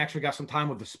 and actually got some time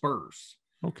with the Spurs.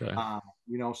 Okay.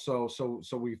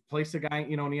 So we've placed a guy,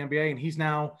 in the NBA, and he's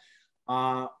now,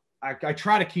 I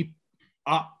try to keep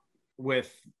up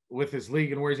with his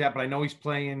league and where he's at, but I know he's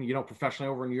playing, professionally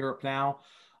over in Europe now.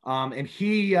 And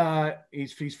he's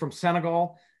from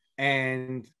Senegal,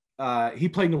 and he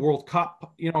played in the World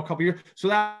Cup, a couple years. So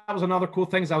that was another cool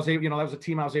thing. That was a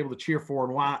team I was able to cheer for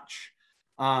and watch,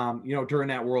 during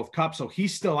that World Cup. So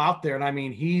he's still out there.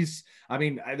 And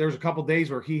there's a couple days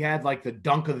where he had like the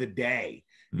dunk of the day,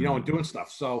 and doing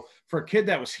stuff. So for a kid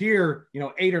that was here,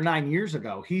 8 or 9 years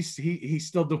ago, he's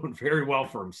still doing very well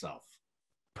for himself.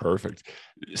 Perfect.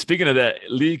 Speaking of that,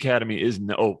 Lee Academy is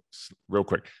real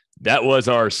quick. That was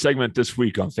our segment this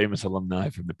week on famous alumni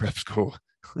from the prep school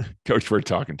coach we're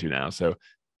talking to now. So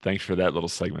thanks for that little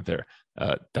segment there.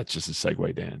 That's just a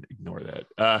segue, Dan. Ignore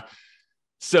that.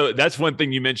 So that's one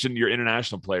thing you mentioned, your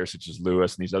international players such as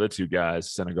Lewis and these other 2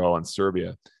 guys, Senegal and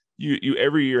Serbia. You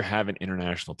every year have an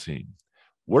international team.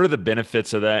 What are the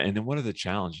benefits of that? And then what are the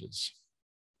challenges?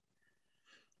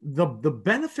 The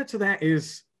benefits of that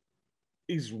is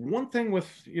one thing with,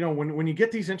 when you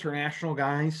get these international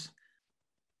guys,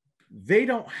 they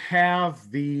don't have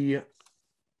the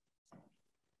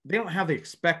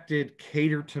expected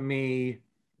cater to me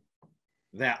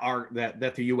that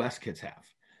the US kids have.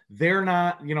 They're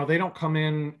not, they don't come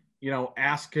in,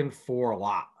 asking for a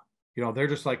lot. They're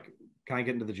just like, can I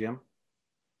get into the gym?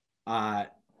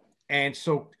 And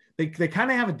so they kind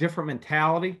of have a different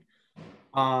mentality.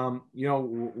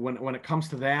 When it comes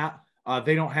to that,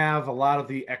 they don't have a lot of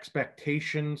the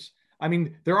expectations. I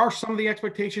mean, there are some of the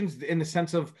expectations in the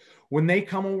sense of when they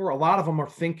come over, a lot of them are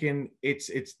thinking it's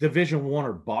Division I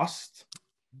or bust,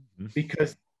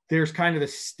 because there's kind of the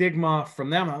stigma from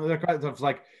them of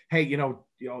like, hey,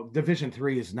 Division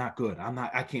III is not good.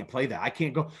 I can't play that. I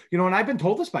can't go, and I've been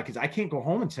told this by kids. I can't go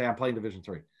home and say I'm playing Division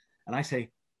III. And I say,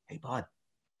 hey, bud,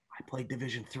 I played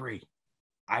Division III.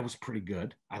 I was pretty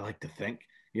good. I like to think,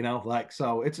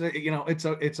 so it's,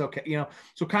 it's okay.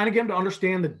 So kind of get them to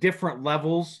understand the different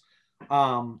levels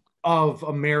of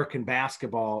American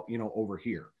basketball, over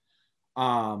here.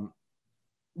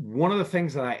 One of the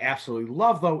things that I absolutely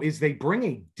love, though, is they bring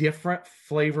a different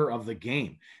flavor of the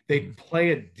game. They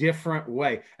play a different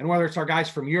way. And whether it's our guys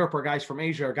from Europe or guys from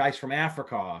Asia or guys from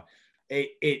Africa,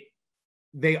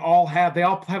 they all have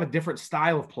a different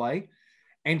style of play.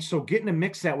 And so getting to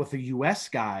mix that with the US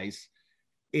guys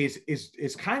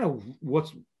is kind of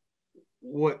what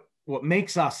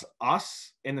makes us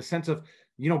in the sense of,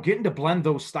 getting to blend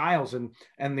those styles, and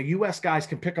the US guys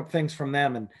can pick up things from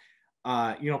them. And,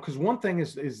 because one thing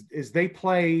is they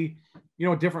play,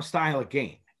 a different style of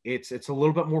game. It's a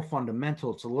little bit more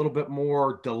fundamental. It's a little bit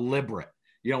more deliberate,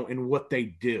 in what they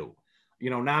do,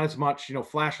 not as much,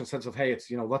 flash in the sense of, hey,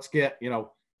 it's, let's get,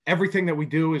 everything that we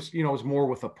do is, is more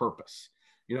with a purpose,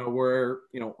 where,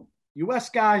 US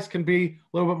guys can be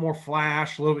a little bit more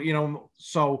flash, a little bit,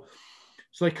 so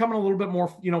they come in a little bit more,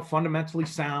 fundamentally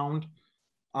sound.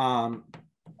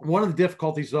 One of the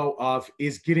difficulties, though,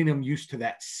 is getting them used to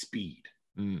that speed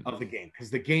of the game, because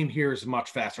the game here is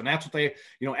much faster. And that's what they,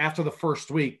 after the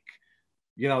first week,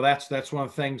 that's one of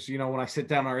the things, when I sit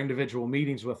down in our individual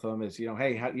meetings with them is,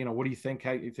 hey, how, what do you think?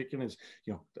 How you thinking is,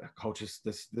 coaches,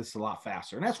 this is a lot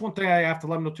faster. And that's one thing I have to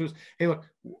let them know too is, hey, look,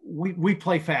 we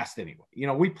play fast anyway.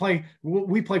 We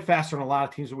play faster than a lot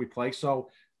of teams that we play. So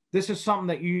this is something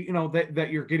that that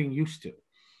you're getting used to.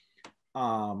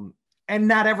 And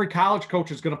not every college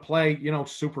coach is going to play,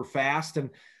 super fast. And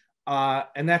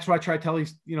And that's what I try to tell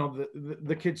these,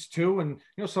 the kids too. And,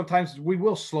 sometimes we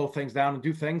will slow things down and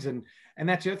do things. And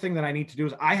that's the other thing that I need to do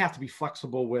is I have to be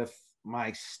flexible with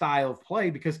my style of play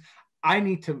because I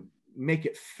need to make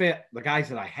it fit the guys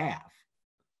that I have.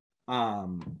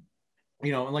 And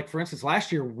like, for instance,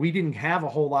 last year, we didn't have a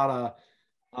whole lot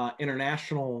of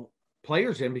international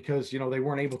players in because, they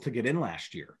weren't able to get in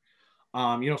last year.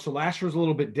 So last year was a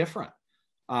little bit different.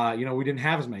 We didn't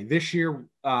have as many. This year,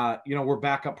 we're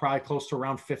back up probably close to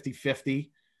around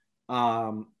 50-50,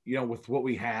 with what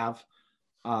we have.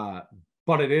 But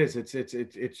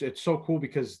it's so cool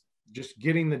because just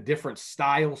getting the different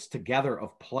styles together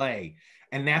of play.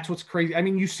 And that's what's crazy. I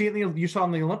mean, you see it, you saw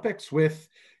in the Olympics with,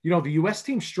 the U.S.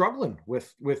 team struggling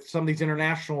with some of these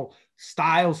international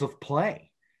styles of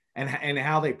play and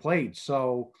how they played.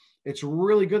 So it's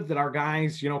really good that our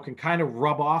guys, can kind of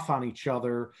rub off on each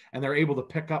other and they're able to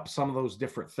pick up some of those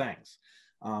different things.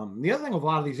 The other thing with a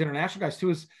lot of these international guys too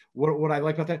is what I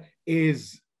like about that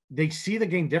is they see the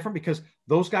game different because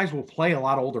those guys will play a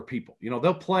lot of older people. They're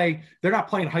not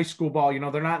playing high school ball.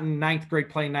 They're not in ninth grade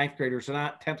playing ninth graders. They're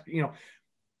not 10th,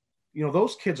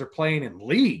 those kids are playing in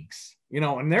leagues,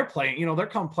 and they're playing, they're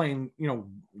playing,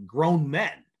 grown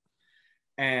men.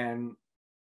 And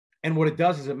what it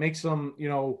does is it makes them,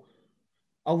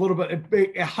 a little bit,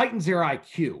 it heightens their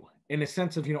IQ in a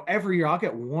sense of, every year I'll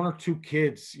get one or two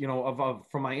kids,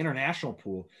 from my international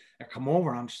pool that come over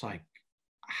and I'm just like,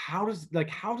 how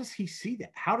does he see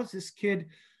that? How does this kid,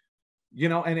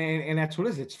 and that's what it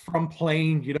is. It's from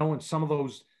playing, in some of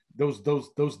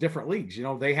those different leagues,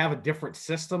 they have a different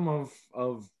system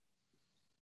of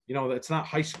it's not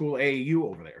high school AAU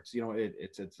over there.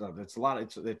 It's a lot.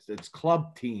 It's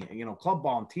club team, club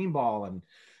ball and team ball. And,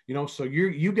 so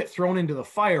you get thrown into the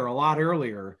fire a lot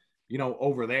earlier,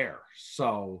 over there.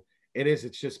 So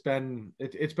it's just been,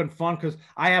 it's been fun because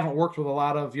I haven't worked with a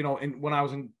lot of, when I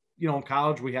was in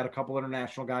college, we had a couple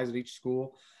international guys at each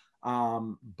school.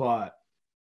 But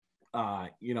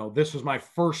this was my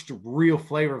first real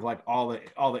flavor of like all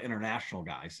the international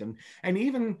guys. And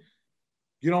even,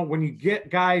 when you get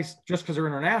guys just because they're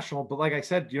international, but like I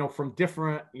said, from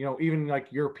different, even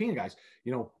like European guys,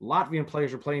 Latvian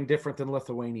players are playing different than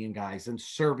Lithuanian guys and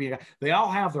Serbian. They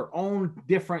all have their own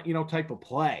different, type of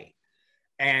play.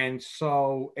 And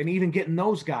so, and even getting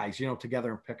those guys,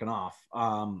 together and picking off,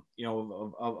 of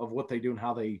what they do and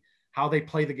how they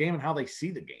play the game and how they see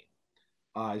the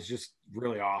game is just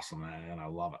really awesome. And I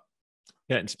love it.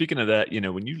 Yeah. And speaking of that,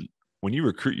 when you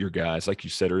recruit your guys, like you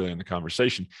said earlier in the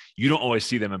conversation, you don't always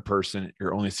see them in person.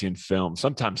 You're only seeing film,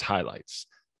 sometimes highlights.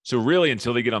 So really,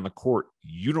 until they get on the court,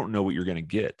 you don't know what you're going to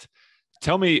get.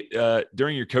 Tell me,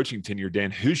 during your coaching tenure,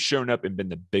 Dan, who's shown up and been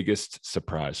the biggest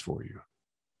surprise for you?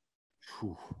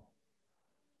 Whew.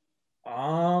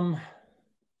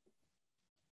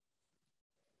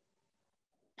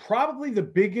 Probably the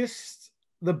biggest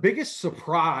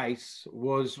surprise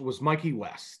was Mikey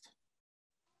West.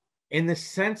 In the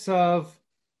sense of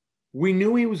we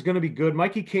knew he was going to be good.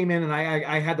 Mikey came in and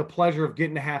I had the pleasure of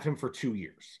getting to have him for 2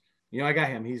 years. I got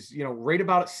him. He's, right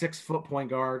about at 6 foot point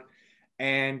guard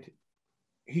and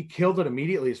he killed it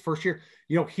immediately his first year.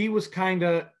 He was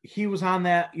on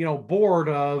that, board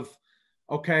of,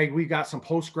 okay, we got some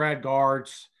post-grad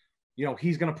guards,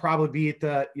 he's going to probably be at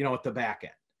the back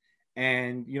end.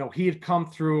 And, he had come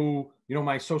through,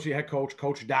 my associate head coach,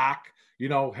 Coach Doc,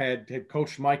 had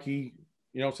coached Mikey,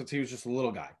 since he was just a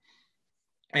little guy.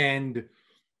 And,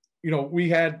 we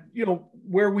had,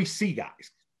 where we see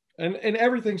guys and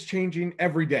everything's changing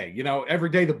every day, every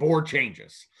day the board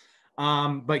changes.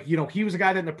 But, he was a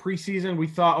guy that in the preseason, we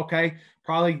thought, okay,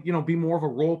 probably, be more of a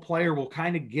role player. We'll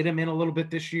kind of get him in a little bit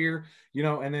this year,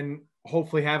 and then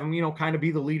hopefully have him, kind of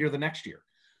be the leader the next year.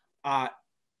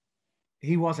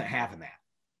 He wasn't having that,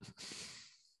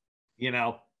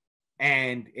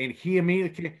 and he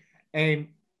immediately, and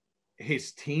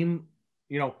his team,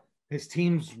 his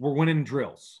teams were winning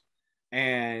drills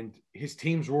and his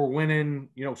teams were winning,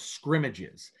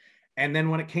 scrimmages. And then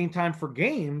when it came time for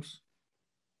games,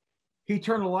 he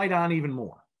turned the light on even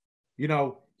more.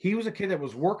 He was a kid that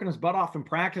was working his butt off in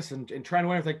practice and trying to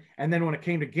win everything. And then when it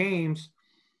came to games,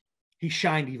 he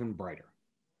shined even brighter.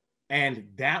 And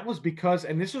that was because,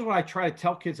 and this is what I try to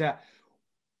tell kids, that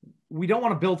we don't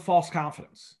want to build false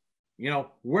confidence.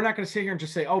 We're not going to sit here and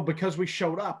just say, oh, because we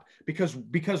showed up, because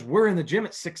we're in the gym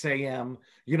at 6 a.m.,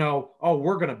 oh,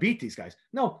 we're going to beat these guys.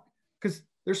 No, because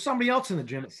there's somebody else in the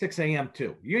gym at 6 a.m.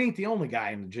 too. You ain't the only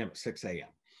guy in the gym at 6 a.m.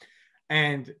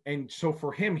 And so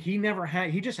for him, he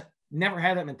just never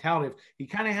had that mentality of, he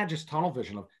kind of had just tunnel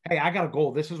vision of, hey, I got a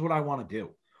goal. This is what I want to do.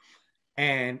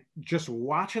 And just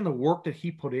watching the work that he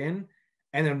put in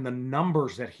and then the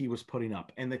numbers that he was putting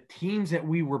up and the teams that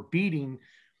we were beating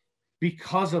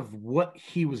because of what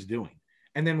he was doing.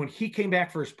 And then when he came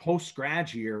back for his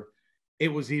post-grad year, it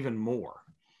was even more.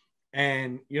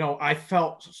 And,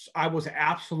 I was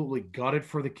absolutely gutted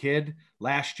for the kid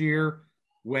last year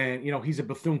when, he's a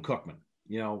Bethune-Cookman,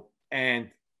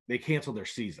 and they canceled their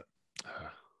season.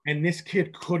 And this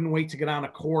kid couldn't wait to get on a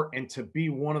court and to be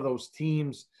one of those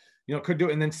teams, could do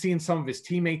it. And then seeing some of his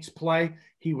teammates play,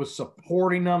 he was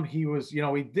supporting them. He was, he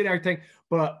did everything.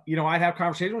 But, I'd have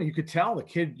conversations where you could tell the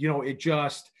kid,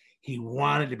 he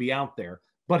wanted to be out there,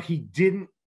 but he didn't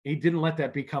let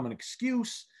that become an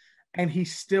excuse. And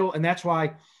and that's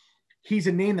why he's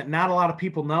a name that not a lot of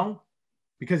people know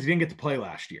because he didn't get to play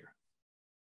last year.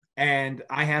 And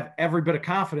I have every bit of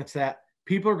confidence that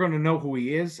people are going to know who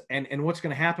he is. And what's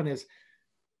going to happen is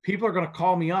people are going to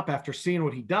call me up after seeing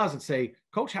what he does and say,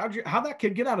 Coach, how'd that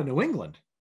kid get out of New England?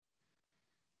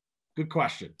 Good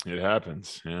question. It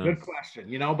happens. Yeah. Good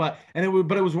question, but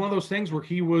it was one of those things where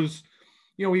he was,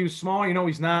 he was small,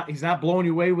 he's not blowing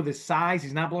you away with his size.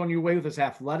 He's not blowing you away with his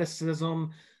athleticism.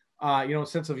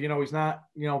 Sense of, he's not,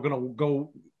 going to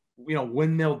go,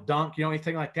 windmill dunk,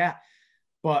 anything like that.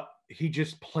 But he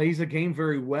just plays the game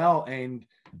very well. And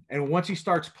once he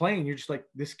starts playing, you're just like,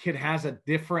 this kid has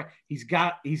he's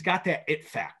got that it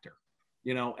factor,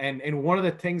 and one of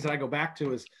the things that I go back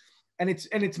to is, and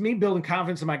it's me building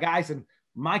confidence in my guys, and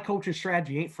my coach's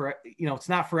strategy ain't for, it's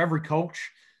not for every coach,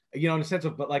 in the sense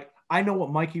of, but like, I know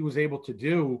what Mikey was able to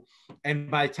do.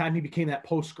 And by the time he became that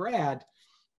post grad,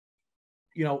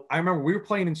 I remember we were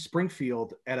playing in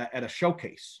Springfield at a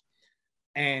showcase,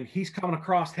 and he's coming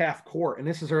across half court, and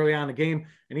this is early on in the game,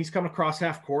 and he's coming across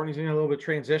half court, and he's in a little bit of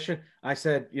transition. I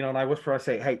said, and I whisper, I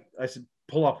say, hey, I said,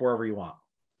 pull up wherever you want,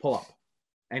 pull up.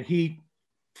 And he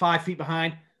 5 feet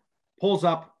behind, pulls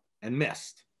up and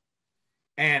missed.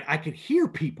 And I could hear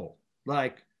people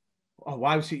like, oh,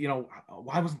 why was he,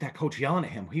 why wasn't that coach yelling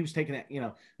at him? He was taking that,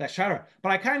 that shot.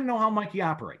 But I kind of know how Mikey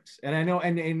operates, and I know,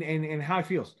 and how he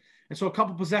feels. And so a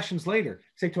couple possessions later,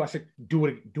 I said, do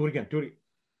it again.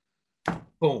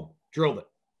 Boom, drilled it.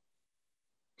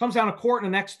 Comes down a court,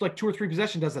 and the next like 2 or 3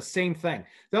 possessions does the same thing.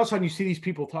 Then all of a sudden you see these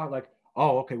people talk like,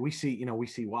 oh, okay, we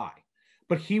see why.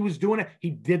 But he was doing it. He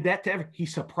did that he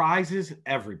surprises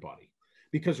everybody.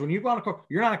 Because when you go on a court,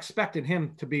 you're not expecting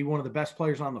him to be one of the best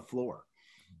players on the floor.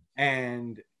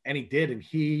 And he did. And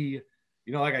he,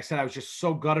 like I said, I was just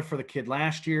so gutted for the kid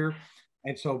last year.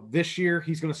 And so this year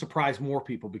he's going to surprise more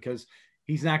people because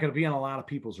he's not going to be on a lot of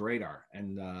people's radar.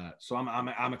 And so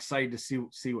I'm excited to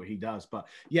see what he does. But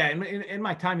yeah, in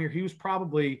my time here, he was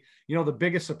probably, the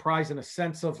biggest surprise in a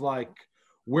sense of like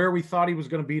where we thought he was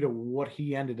going to be to what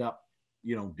he ended up,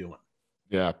 doing.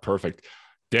 Yeah, perfect.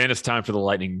 Dan, it's time for the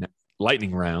lightning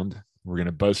round. We're going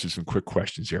to buzz through some quick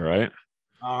questions here, right?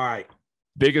 All right.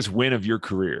 Biggest win of your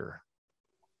career?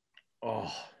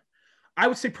 Oh, I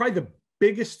would say probably the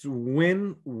biggest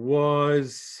win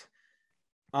was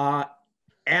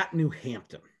at New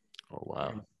Hampton. Oh,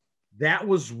 wow.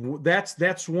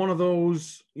 That's one of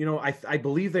those, I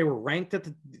believe they were ranked at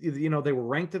the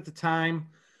time.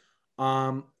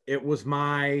 It was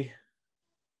I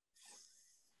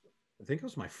think it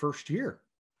was my first year.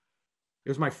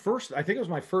 I think it was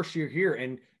my first year here,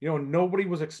 and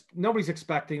nobody's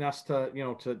expecting us to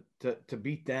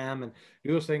beat them and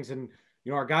do those things, and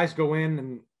our guys go in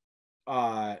and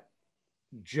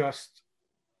just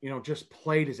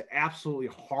played as absolutely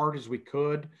hard as we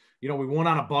could. We won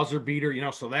on a buzzer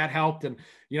beater, so that helped, and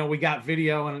we got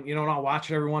video, and and I'll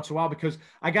watch it every once in a while because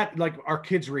I got like our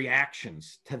kids'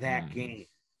 reactions to that game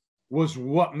was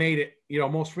what made it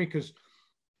most for me, because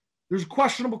there's a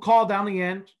questionable call down the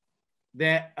end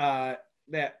that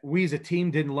we as a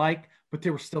team didn't like, but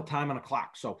there was still time on the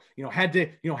clock. So, had to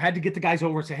get the guys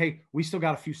over and say, hey, we still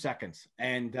got a few seconds.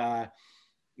 And, the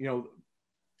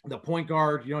point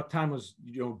guard, at the time was,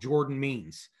 Jordan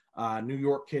Means, New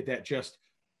York kid that just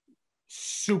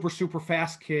super, super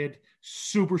fast kid,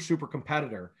 super, super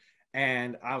competitor.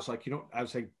 And I was like,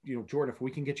 Jordan, if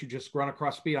we can get you just run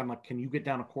across speed, I'm like, can you get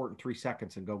down a court in 3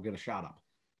 seconds and go get a shot up?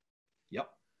 Yep.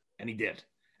 And he did.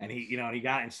 And he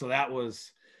got, and so that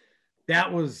was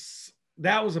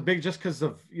a big, just because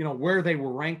of, where they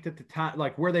were ranked at the time,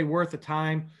 like where they were at the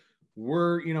time,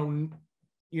 were,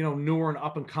 newer and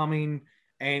up and coming,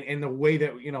 and the way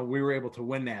that, we were able to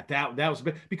win that was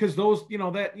big, because those,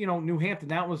 New Hampton,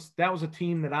 that was a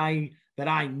team that I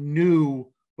knew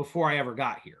before I ever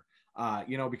got here,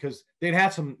 because they'd had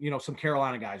some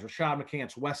Carolina guys, Rashad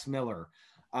McCants, Wes Miller,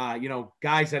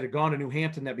 guys that had gone to New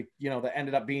Hampton that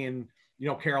ended up being,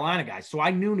 Carolina guys. So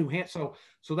I knew New Hampshire.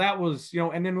 So that was,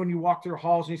 and then when you walk through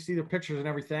halls and you see their pictures and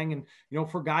everything, and,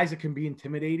 for guys, it can be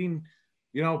intimidating,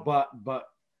 but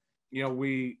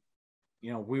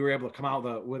we were able to come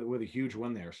out with a huge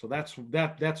win there. So that's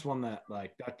one that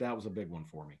that was a big one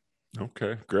for me.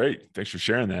 Okay, great. Thanks for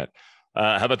sharing that.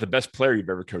 How about the best player you've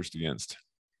ever coached against?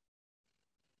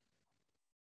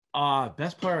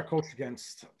 Best player I coached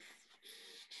against,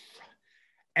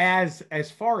 as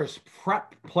far as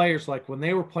prep players, like when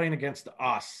they were playing against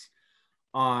us,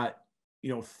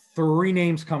 three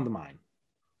names come to mind.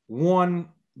 One,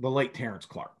 the late Terrence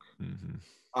Clark,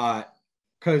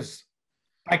 because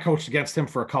I coached against him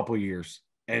for a couple of years,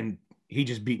 and he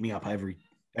just beat me up every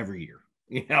year.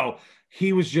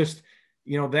 He was just,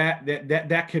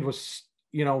 that kid was,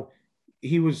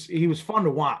 he was fun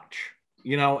to watch,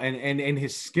 and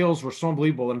his skills were so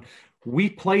unbelievable. And we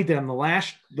played them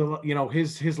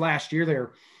his last year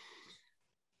there.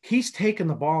 He's taken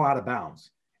the ball out of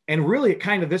bounds. And really, at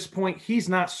kind of this point, he's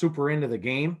not super into the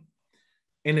game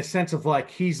in the sense of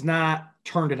he's not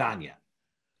turned it on yet.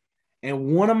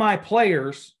 And one of my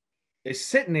players is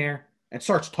sitting there and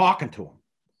starts talking to him.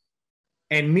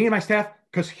 And me and my staff,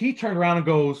 because he turned around and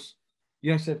goes,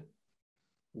 I said,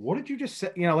 what did you just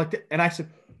say? And I said,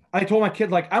 I told my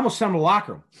kid, I almost sent him to the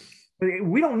locker room.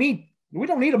 We don't need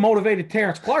a motivated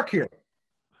Terrence Clark here.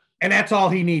 And that's all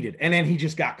he needed. And then he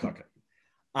just got cooking.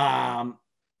 And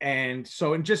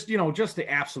just the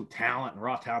absolute talent and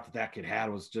raw talent that kid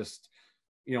had was just,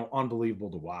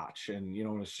 unbelievable to watch. And,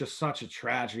 it's just such a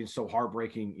tragedy and so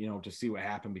heartbreaking, to see what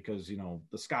happened, because,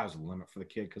 the sky was the limit for the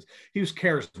kid, because he was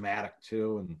charismatic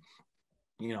too.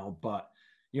 And, but,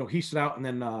 he stood out. And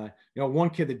then, one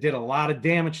kid that did a lot of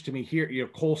damage to me here,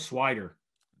 Cole Swider,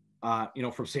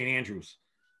 from St. Andrews,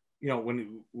 because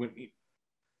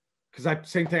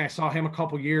same thing, I saw him a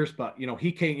couple years, but,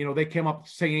 he came, they came up to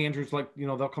St. Andrews,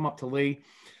 they'll come up to Lee.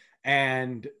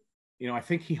 And, I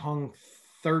think he hung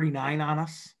 39 on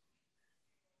us.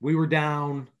 We were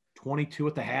down 22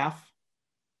 at the half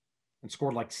and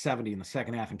scored 70 in the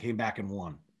second half and came back and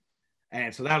won.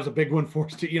 And so that was a big one for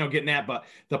us to, getting that. But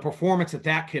the performance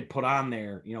that kid put on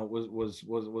there,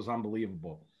 was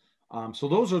unbelievable. So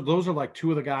those are two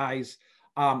of the guys.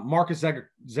 Marcus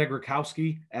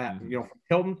Zegrikowski from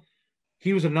Hilton.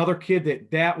 He was another kid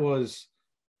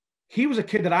he was a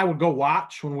kid that I would go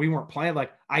watch when we weren't playing.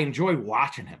 I enjoyed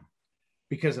watching him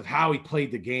because of how he played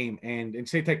the game. And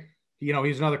same thing,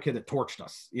 he's another kid that torched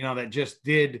us, that just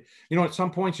did, at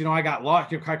some points, I got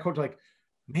lost. I coached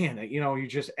man, you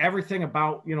just everything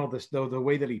about, the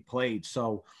way that he played.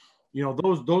 So,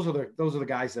 those are the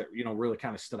guys that, really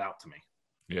kind of stood out to me.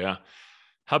 Yeah.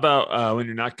 How about when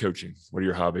you're not coaching? What are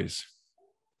your hobbies?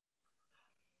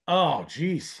 Oh,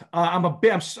 geez. I'm a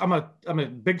big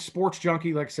sports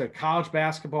junkie. Like I said, college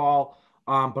basketball.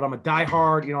 But I'm a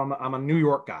diehard, I'm a New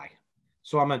York guy.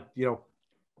 So I'm a, New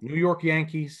York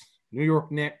Yankees, New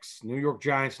York Knicks, New York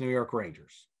Giants, New York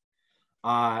Rangers.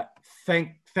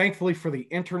 Thankfully for the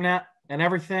internet and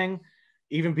everything,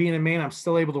 even being in Maine, I'm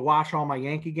still able to watch all my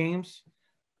Yankee games.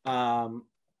 So I'm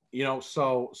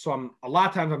a lot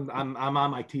of times I'm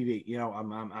on my TV,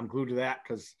 I'm glued to that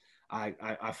because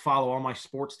I follow all my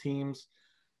sports teams.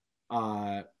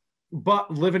 But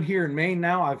living here in Maine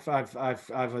now,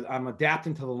 I'm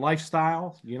adapting to the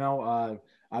lifestyle.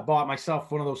 I bought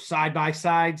myself one of those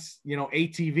side-by-sides,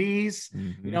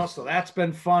 ATVs, so that's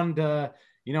been fun to,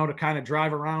 to kind of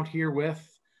drive around here with.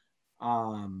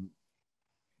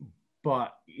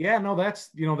 But yeah, no,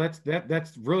 that's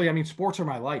really, sports are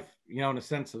my life, in a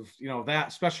sense of, that,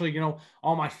 especially,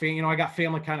 all my family, I got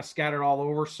family kind of scattered all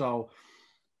over. So,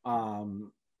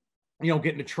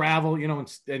 getting to travel,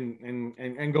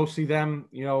 and go see them,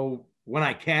 when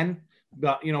I can,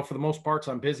 but, for the most parts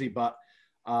I'm busy, but,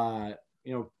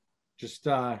 just,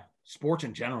 sports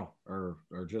in general or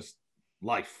just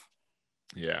life.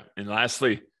 Yeah. And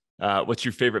lastly, what's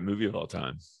your favorite movie of all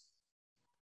time?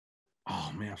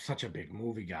 Oh man, I'm such a big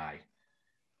movie guy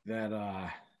that, I'm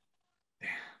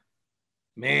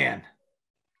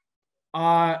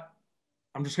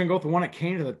just going to go with the one that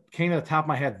came to the top of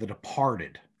my head, The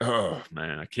Departed. Oh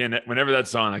man, I can't, whenever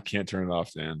that's on, I can't turn it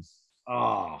off, Dan.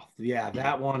 Oh yeah.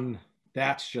 That one,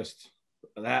 that's just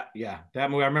that. Yeah. That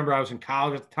movie. I remember I was in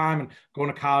college at the time and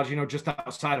going to college, just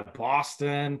outside of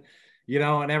Boston,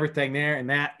 and everything there. And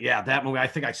that movie, I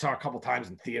think I saw a couple times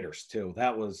in theaters too.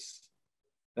 That's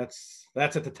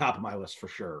at the top of my list for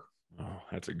sure. Oh,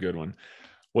 that's a good one.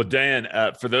 Well, Dan,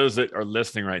 for those that are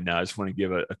listening right now, I just want to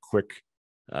give a quick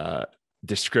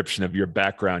description of your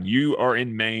background. You are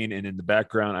in Maine, and in the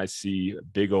background, I see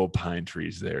big old pine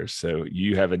trees there. So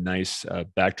you have a nice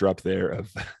backdrop there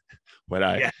of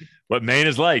what Maine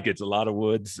is like. It's a lot of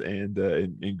woods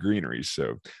and greenery.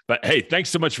 So, but hey, thanks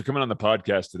so much for coming on the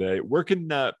podcast today. Where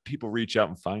can people reach out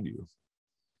and find you?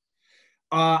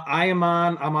 I'm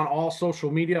on all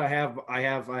social media. I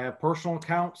have personal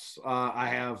accounts.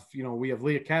 We have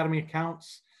Lee Academy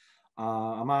accounts.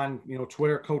 I'm on,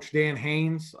 Twitter, Coach Dan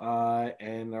Haynes,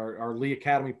 and our Lee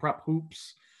Academy Prep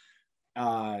Hoops.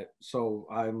 So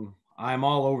I'm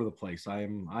all over the place.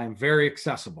 I'm very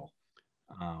accessible.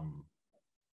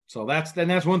 So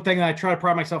that's one thing that I try to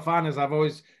pride myself on is I've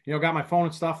always, got my phone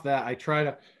and stuff that I try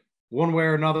to, one way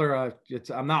or another,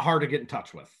 I'm not hard to get in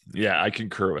touch with. Yeah, I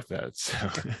concur with that. So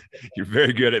you're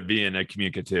very good at being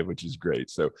communicative, which is great.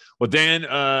 So, well, Dan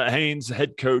Haynes,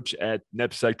 head coach at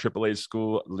NEPSAC AAA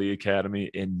school, Lee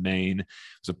Academy in Maine.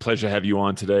 It's a pleasure to have you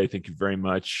on today. Thank you very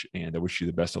much, and I wish you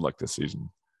the best of luck this season.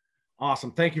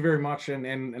 Awesome. Thank you very much.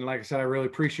 And like I said, I really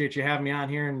appreciate you having me on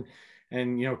here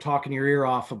and talking your ear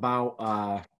off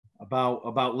about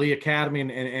Lee Academy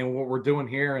and what we're doing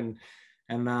here. And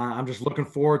I'm just looking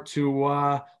forward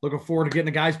to getting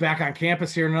the guys back on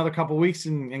campus here in another couple of weeks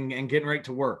and getting right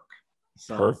to work.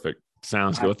 So, perfect.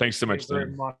 Sounds good. Well, thanks so much,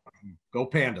 Dan. Go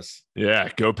Pandas. Yeah,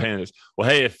 go Pandas. Well,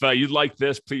 hey, if you like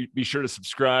this, please be sure to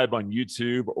subscribe on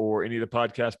YouTube or any of the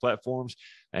podcast platforms,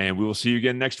 and we will see you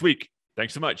again next week.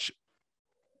 Thanks so much.